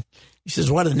clapping. He says,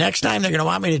 the next time they're going to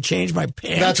want me to change my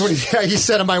pants? That's what he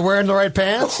said. Am I wearing the right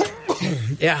pants?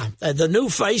 Yeah. The new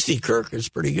feisty Kirk is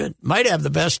pretty good. Might have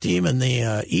the best team in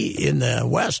the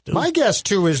West. Too. My guess,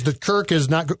 too, is that Kirk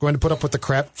is not going to put up with the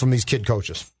crap from these kid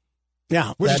coaches.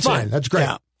 Yeah. Which is fine. That's great.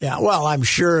 Yeah, well, I'm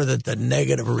sure that the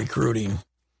negative recruiting.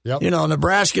 Yep.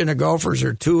 Nebraska and the Gophers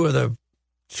are 2 of the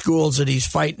schools that he's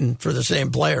fighting for the same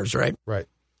players, right? Right.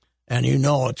 And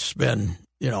it's been,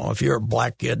 if you're a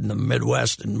black kid in the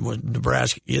Midwest and with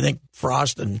Nebraska, you think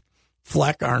Frost and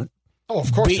Fleck aren't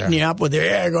of course beating you up with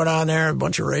go down there, a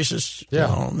bunch of racists.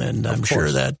 Yeah. And I'm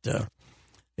sure that,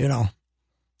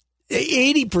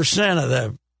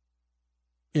 80%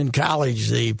 in college,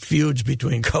 the feuds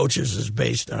between coaches is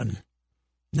based on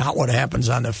not what happens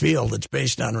on the field. It's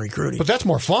based on recruiting. But that's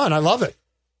more fun. I love it.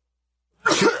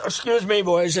 Excuse me,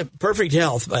 boys. Perfect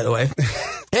health, by the way.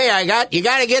 Hey, you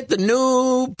got to get the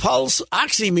new pulse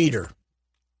oximeter.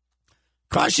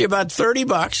 Costs you about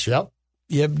 $30.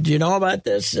 Yep. Do you know about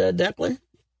this, Declan?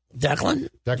 Declan?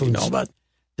 You know about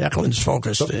Declan's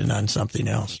focused in on something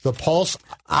else. The pulse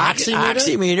oximeter?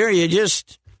 Oximeter,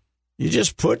 you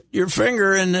just put your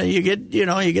finger in, you get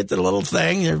the little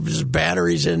thing. There's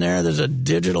batteries in there. There's a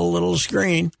digital little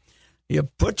screen. You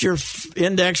put your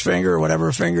index finger or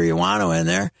whatever finger you want to in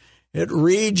there. It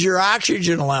reads your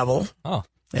oxygen level. Oh.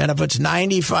 And if it's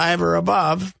 95 or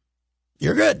above,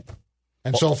 you're good.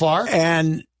 And so far?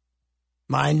 And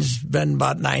mine's been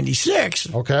about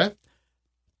 96. Okay.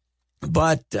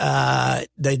 But the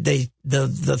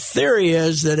theory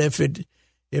is that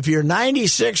if you're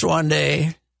 96 one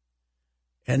day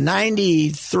and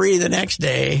 93 the next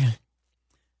day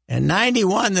and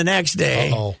 91 the next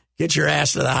day, get your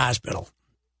ass to the hospital.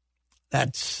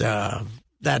 That's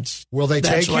will they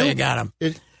that's take why you? Got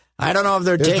them. I don't know if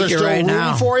they're taking you right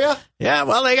now. For you? Yeah,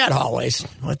 well, they got hallways.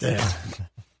 What the hell?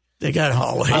 They got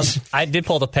hallways. I did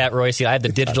pull the Pat Reusse. I had the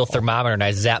digital thermometer, and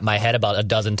I zapped my head about a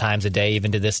dozen times a day,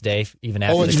 even to this day, even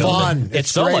after it's the COVID. fun.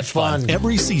 It's so great much fun.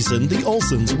 Every season, the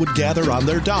Olsons would gather on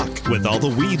their dock. With all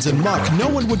the weeds and muck, no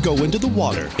one would go into the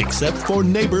water, except for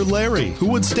neighbor Larry, who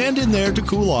would stand in there to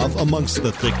cool off amongst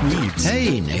the thick weeds.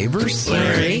 Hey, neighbors.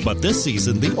 Larry. But this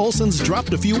season, the Olsons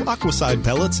dropped a few Aquaside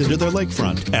pellets into their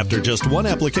lakefront. After just one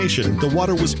application, the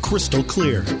water was crystal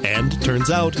clear. And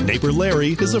turns out, neighbor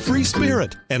Larry is a free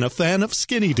spirit and a fan of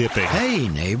skinny dipping. Hey,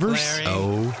 neighbors. Larry.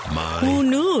 Oh, my. Who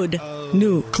nude?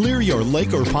 New. Clear your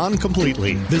lake or pond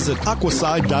completely. Visit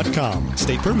aquaside.com.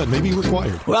 State permit may be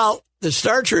required. Well, the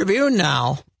Star Tribune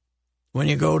now, when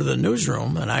you go to the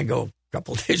newsroom, and I go a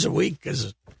couple days a week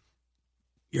because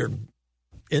you're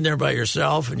in there by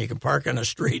yourself and you can park on the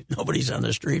street. Nobody's on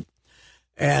the street.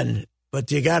 But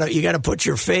you gotta put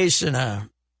your face in a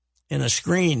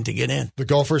screen to get in. The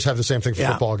Gophers have the same thing for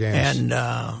football games. And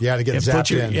to get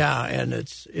zapped in. Yeah, and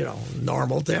it's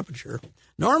normal temperature.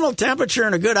 Normal temperature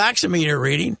and a good oximeter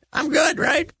reading. I'm good,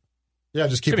 right? Yeah,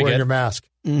 just keep wearing your mask.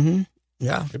 Mm-hmm.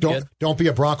 Yeah. Don't be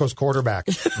a Broncos quarterback.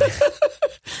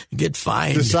 Get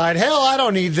fined. Decide, hell, I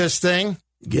don't need this thing.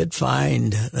 Get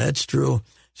fined. That's true.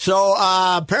 So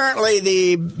apparently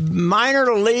the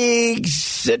minor league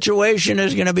situation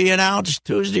is going to be announced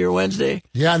Tuesday or Wednesday.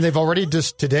 Yeah, and they've already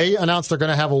just today announced they're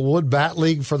going to have a wood bat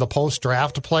league for the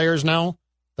post-draft players now,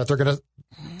 that they're going to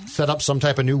set up some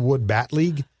type of new wood bat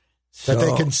league that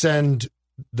they can send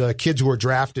the kids who are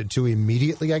drafted to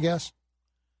immediately, I guess.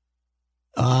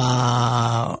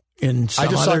 In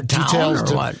some other town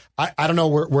or what? I don't know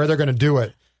where they're going to do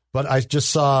it, but I just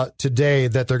saw today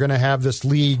that they're going to have this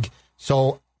league.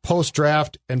 So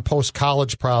post-draft and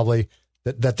post-college probably,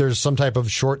 that there's some type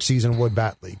of short season wood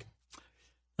bat league.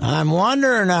 I'm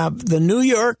wondering, the New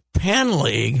York Penn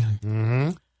League,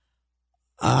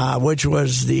 which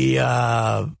was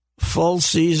the full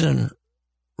season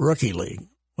rookie league,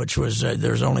 which was,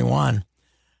 there's only one.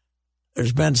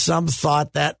 There's been some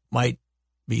thought that might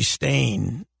be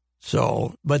staying.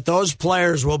 So, but those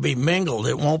players will be mingled.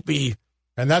 It won't be,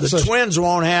 and that's the Twins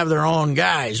won't have their own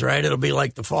guys, right? It'll be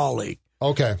like the fall league.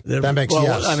 Okay, that makes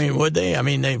sense. I mean, would they? I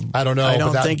mean, I don't know. I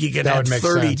don't think you could have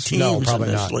 30 teams in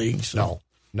this league. So.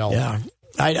 No. Yeah,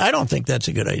 I don't think that's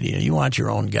a good idea. You want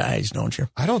your own guys, don't you?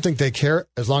 I don't think they care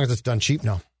as long as it's done cheap.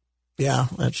 No. Yeah,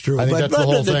 that's true. I think that's the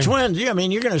whole thing. The Twins, I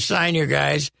mean, you're going to sign your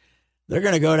guys. They're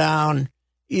going to go down,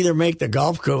 either make the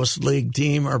Gulf Coast League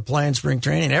team or play in spring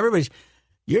training.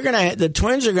 The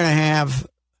Twins are going to have.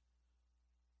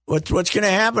 What's going to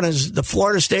happen is the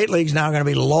Florida State League's now going to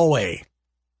be low A.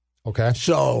 Okay.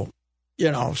 So,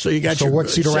 so you got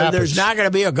what's Cedar Rapids? There's not going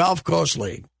to be a Gulf Coast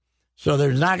League. So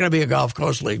there's not going to be a Gulf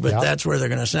Coast League, but that's where they're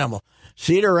going to assemble.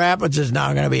 Cedar Rapids is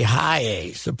now going to be high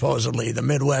A, supposedly, the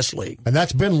Midwest League. And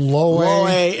that's been low A. Low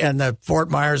A, and the Fort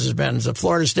Myers has been the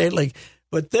Florida State League.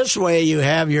 But this way you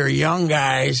have your young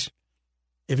guys,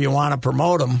 if you want to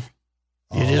promote them,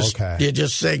 you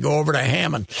just say go over to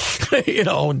Hammond. So you're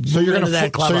going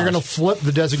to flip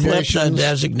the designations. Flip the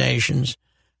designations.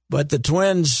 But the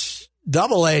Twins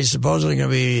Double A is supposedly going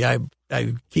to be, I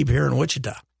keep hearing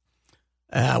Wichita,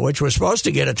 which was supposed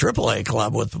to get a Triple A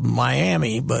club with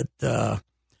Miami, but and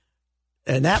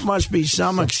that must be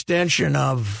some extension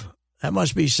of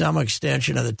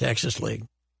the Texas League.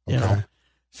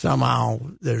 Somehow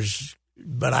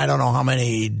but I don't know how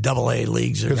many Double A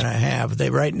leagues they're going to have.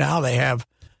 Right now they have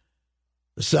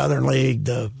the Southern League,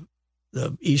 the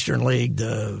Eastern League,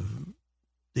 and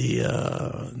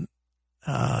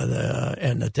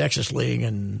the Texas League,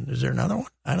 and is there another one?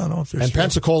 I don't know if there's. And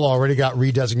Pensacola already got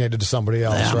redesignated to somebody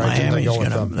else, right? They're going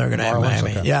to have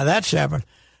Miami. Okay. Yeah, that's happened.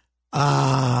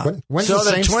 When's the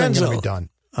Saints thing going to be done?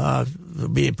 It'll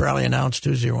be probably announced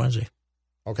Tuesday or Wednesday.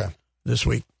 Okay. This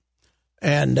week,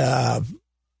 and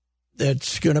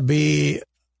it's going to be.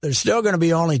 There's still going to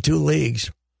be only 2 leagues,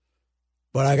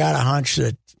 but I got a hunch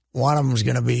that one of them is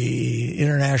going to be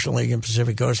International League and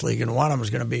Pacific Coast League, and one of them is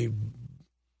going to be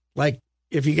like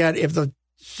if the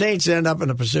Saints end up in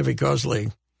the Pacific Coast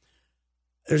League,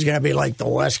 there's going to be like the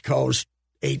West Coast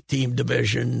 8-team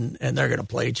division, and they're going to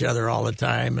play each other all the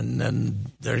time, and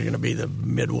then there's going to be the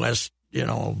Midwest,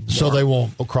 So they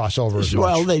won't cross over as much.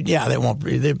 Well, they won't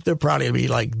be. They'll probably be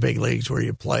like big leagues where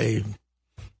you play,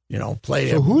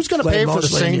 So who's going to pay for the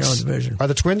Saints? Are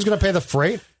the Twins going to pay the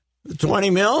freight?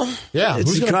 $20 million? Yeah.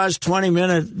 It's going to cost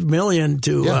 $20 million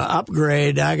to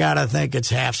upgrade. I got to think it's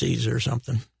half-seas or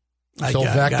something. So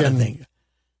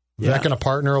Vec and a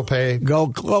partner will pay.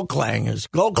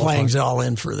 Goldklang's all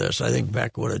in for this. I think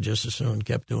Vec would have just as soon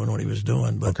kept doing what he was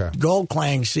doing. But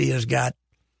Goldklang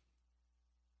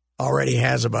already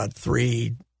has about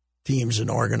 3 teams in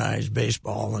organized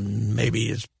baseball, and maybe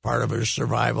it's part of his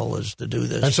survival is to do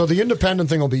this. And so the independent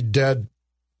thing will be dead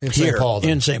in St. Paul.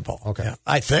 In St. Paul. Okay. Yeah,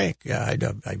 I think. Yeah,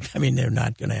 I mean, they're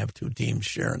not going to have 2 teams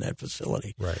sharing that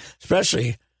facility. Right.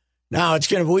 Especially now, it's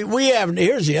going to. We have.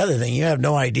 Here's the other thing: you have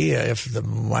no idea if the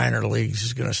minor leagues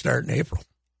is going to start in April.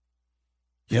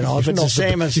 If it's the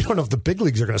same as you don't know if the big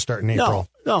leagues are going to start in April.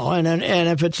 No, and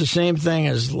if it's the same thing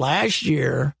as last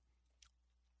year,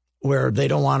 where they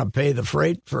don't want to pay the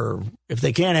freight for if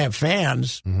they can't have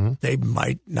fans, they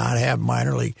might not have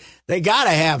minor league. They got to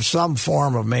have some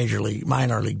form of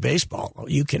minor league baseball.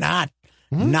 You cannot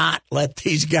not let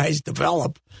these guys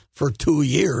develop for 2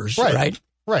 years, right?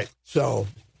 Right. So,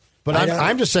 but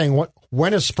I'm just saying,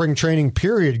 when is spring training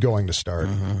period going to start?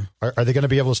 Are they going to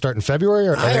be able to start in February,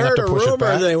 or I heard have to push a it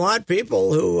back? rumor they want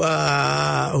people who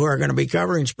are going to be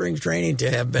covering spring training to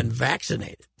have been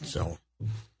vaccinated. So.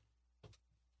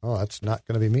 Oh, that's not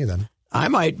going to be me then. I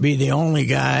might be the only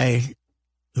guy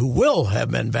who will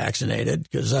have been vaccinated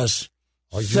because us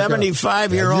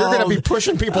 75-year-old. You're going to be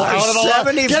pushing people out of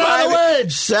the way. Get out of the way.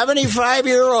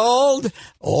 75-year-old,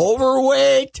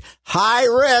 overweight, high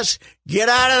risk. Get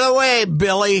out of the way,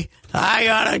 Billy. I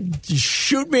got to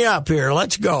shoot me up here.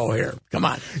 Let's go here. Come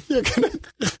on. You're going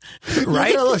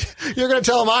right? You're going to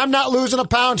tell them, I'm not losing a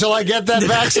pound till I get that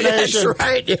vaccination. That's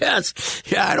right, yes.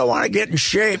 Yeah, I don't want to get in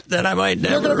shape that I might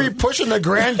never. You're going to be pushing the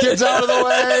grandkids out of the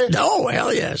way? No,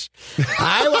 hell yes.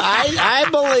 I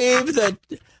believe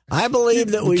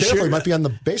that we should. You might be on the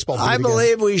baseball team again.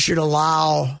 Believe we should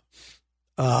allow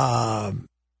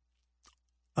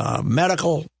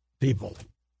medical people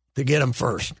to get them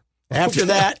first. After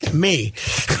that, me.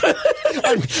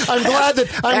 I'm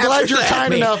glad you're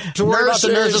kind enough to worry about the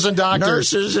nurses and doctors.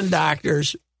 Nurses and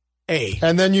doctors,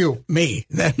 and then you, me,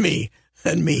 then me.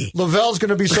 Lavelle's going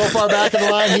to be so far back in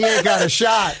the line, he ain't got a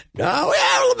shot. No,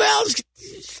 Lavelle's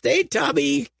stay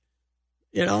tubby.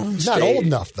 He's not old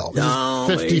enough though. No,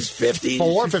 he's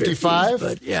 54, 55.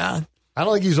 But yeah, I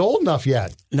don't think he's old enough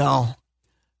yet. No.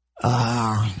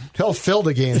 He'll fill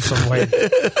the game some way.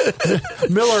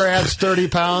 Miller adds 30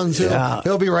 pounds.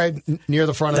 He'll be right near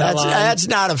the front of that line. That's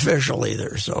not official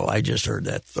either, so I just heard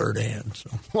that third hand. So.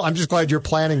 Well, I'm just glad you're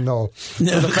planning, though, for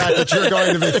the fact that you're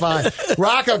going to be fine.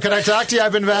 Rocco, can I talk to you?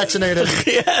 I've been vaccinated.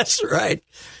 Yes, right.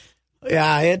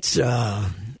 Yeah, it's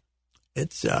I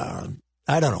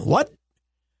don't know.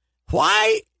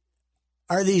 Why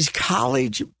are these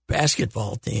college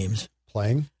basketball teams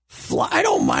playing? I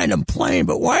don't mind them playing,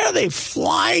 but why are they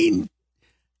flying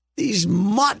these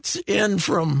mutts in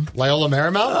from Loyola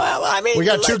Marymount? We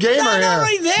got 2 gamer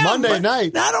here Monday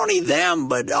night. Not only them,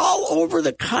 but all over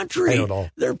the country. I don't know.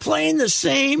 They're playing the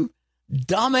same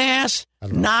dumbass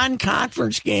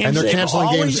non-conference games. And they're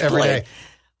canceling games every day.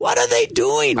 What are they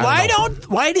doing?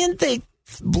 Why didn't they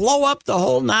blow up the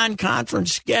whole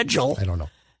non-conference schedule? I don't know.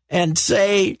 And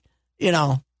say,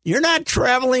 you're not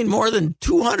traveling more than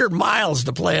 200 miles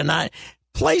to play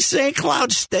play St.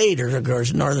 Cloud State, or of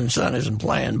course Northern Sun isn't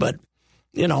playing, but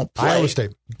play Iowa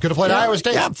State. Could have played Iowa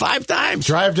State. Yeah, 5 times.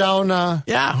 Drive down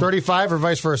 35 or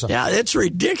vice versa. Yeah, it's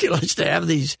ridiculous to have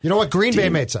these. You know what? Green Bay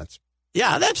made sense.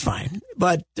 Yeah, that's fine.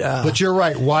 But you're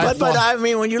right. Why? But I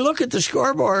mean, when you look at the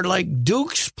scoreboard, like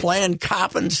Duke's playing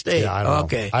Coppin State. Yeah, I don't know.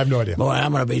 Okay. I have no idea. Boy,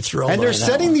 I'm going to be thrilled. And they're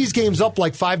setting these games up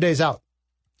like 5 days out.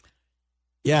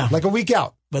 Yeah. Like a week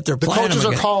out. But the coaches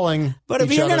are calling. But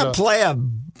if you're going to play a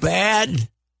bad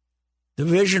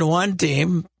Division I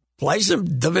team, play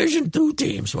some Division II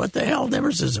teams. What the hell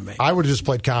difference does it make? I would have just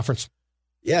played conference.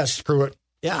 Yes. Screw it.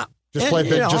 Yeah. Just play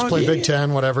Big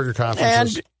Ten, whatever your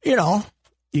conference is. And,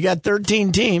 you got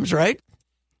 13 teams, right?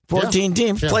 14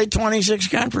 teams. Yeah. Play 26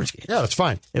 conference games. Yeah, that's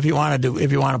fine. If you want to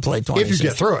play 26. If you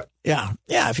get through it. Yeah.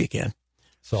 Yeah, if you can.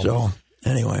 So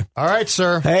anyway. All right,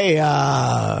 sir. Hey,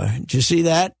 did you see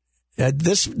that?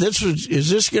 Is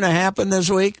this going to happen this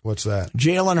week? What's that?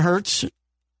 Jalen Hurts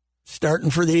starting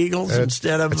for the Eagles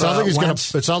instead of it sounds like he's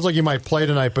Wentz? It sounds like he might play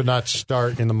tonight, but not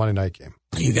start in the Monday night game.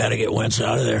 You got to get Wentz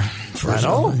out of there.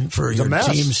 For your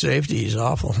team safety. He's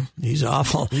awful. He's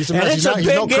awful. He's a and mess. it's a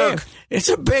big game. It's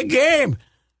a big game.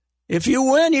 If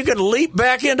you win, you could leap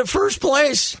back into first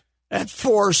place at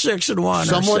 4-6-1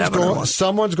 or 7-1.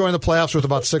 Someone's going to the playoffs with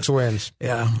about 6 wins.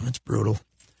 Yeah, it's brutal.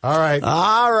 All right.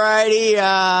 All righty.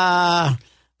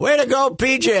 Way to go,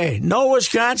 PJ. No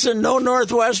Wisconsin, no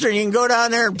Northwestern. You can go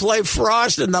down there and play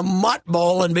Frost in the Mutt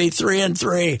Bowl and be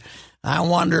 3-3. I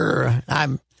wonder. I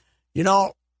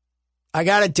got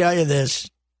to tell you this.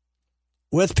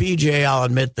 With PJ, I'll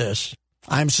admit this.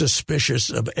 I'm suspicious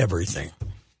of everything.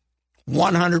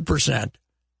 100%.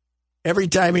 Every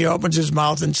time he opens his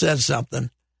mouth and says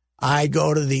something, I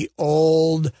go to the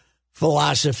old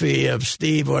philosophy of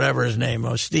Steve, whatever his name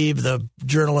was, Steve, the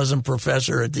journalism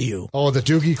professor at the U. Oh, the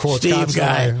Doogie quote. Steve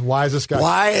guy. Why is this guy?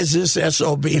 Why is this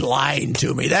SOB lying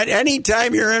to me? That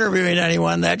anytime you're interviewing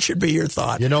anyone, that should be your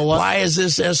thought. You know what? Why is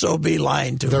this SOB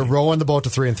lying to me? They're rowing the boat to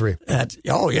 3-3.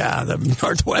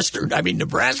 The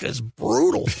Nebraska's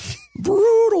brutal.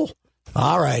 Brutal.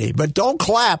 All righty, but don't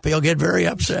clap. He'll get very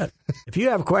upset. If you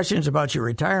have questions about your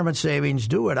retirement savings,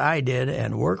 do what I did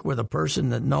and work with a person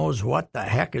that knows what the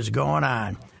heck is going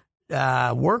on.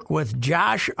 Work with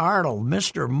Josh Arnold,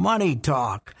 Mr. Money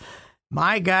Talk.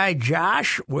 My guy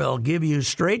Josh will give you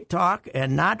straight talk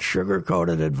and not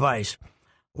sugar-coated advice.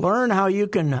 Learn how you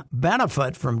can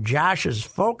benefit from Josh's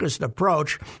focused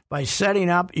approach by setting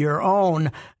up your own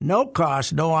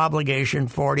no-cost, no-obligation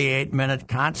 48-minute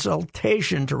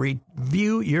consultation to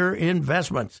review your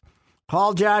investments.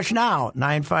 Call Josh now,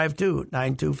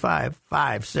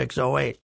 952-925-5608.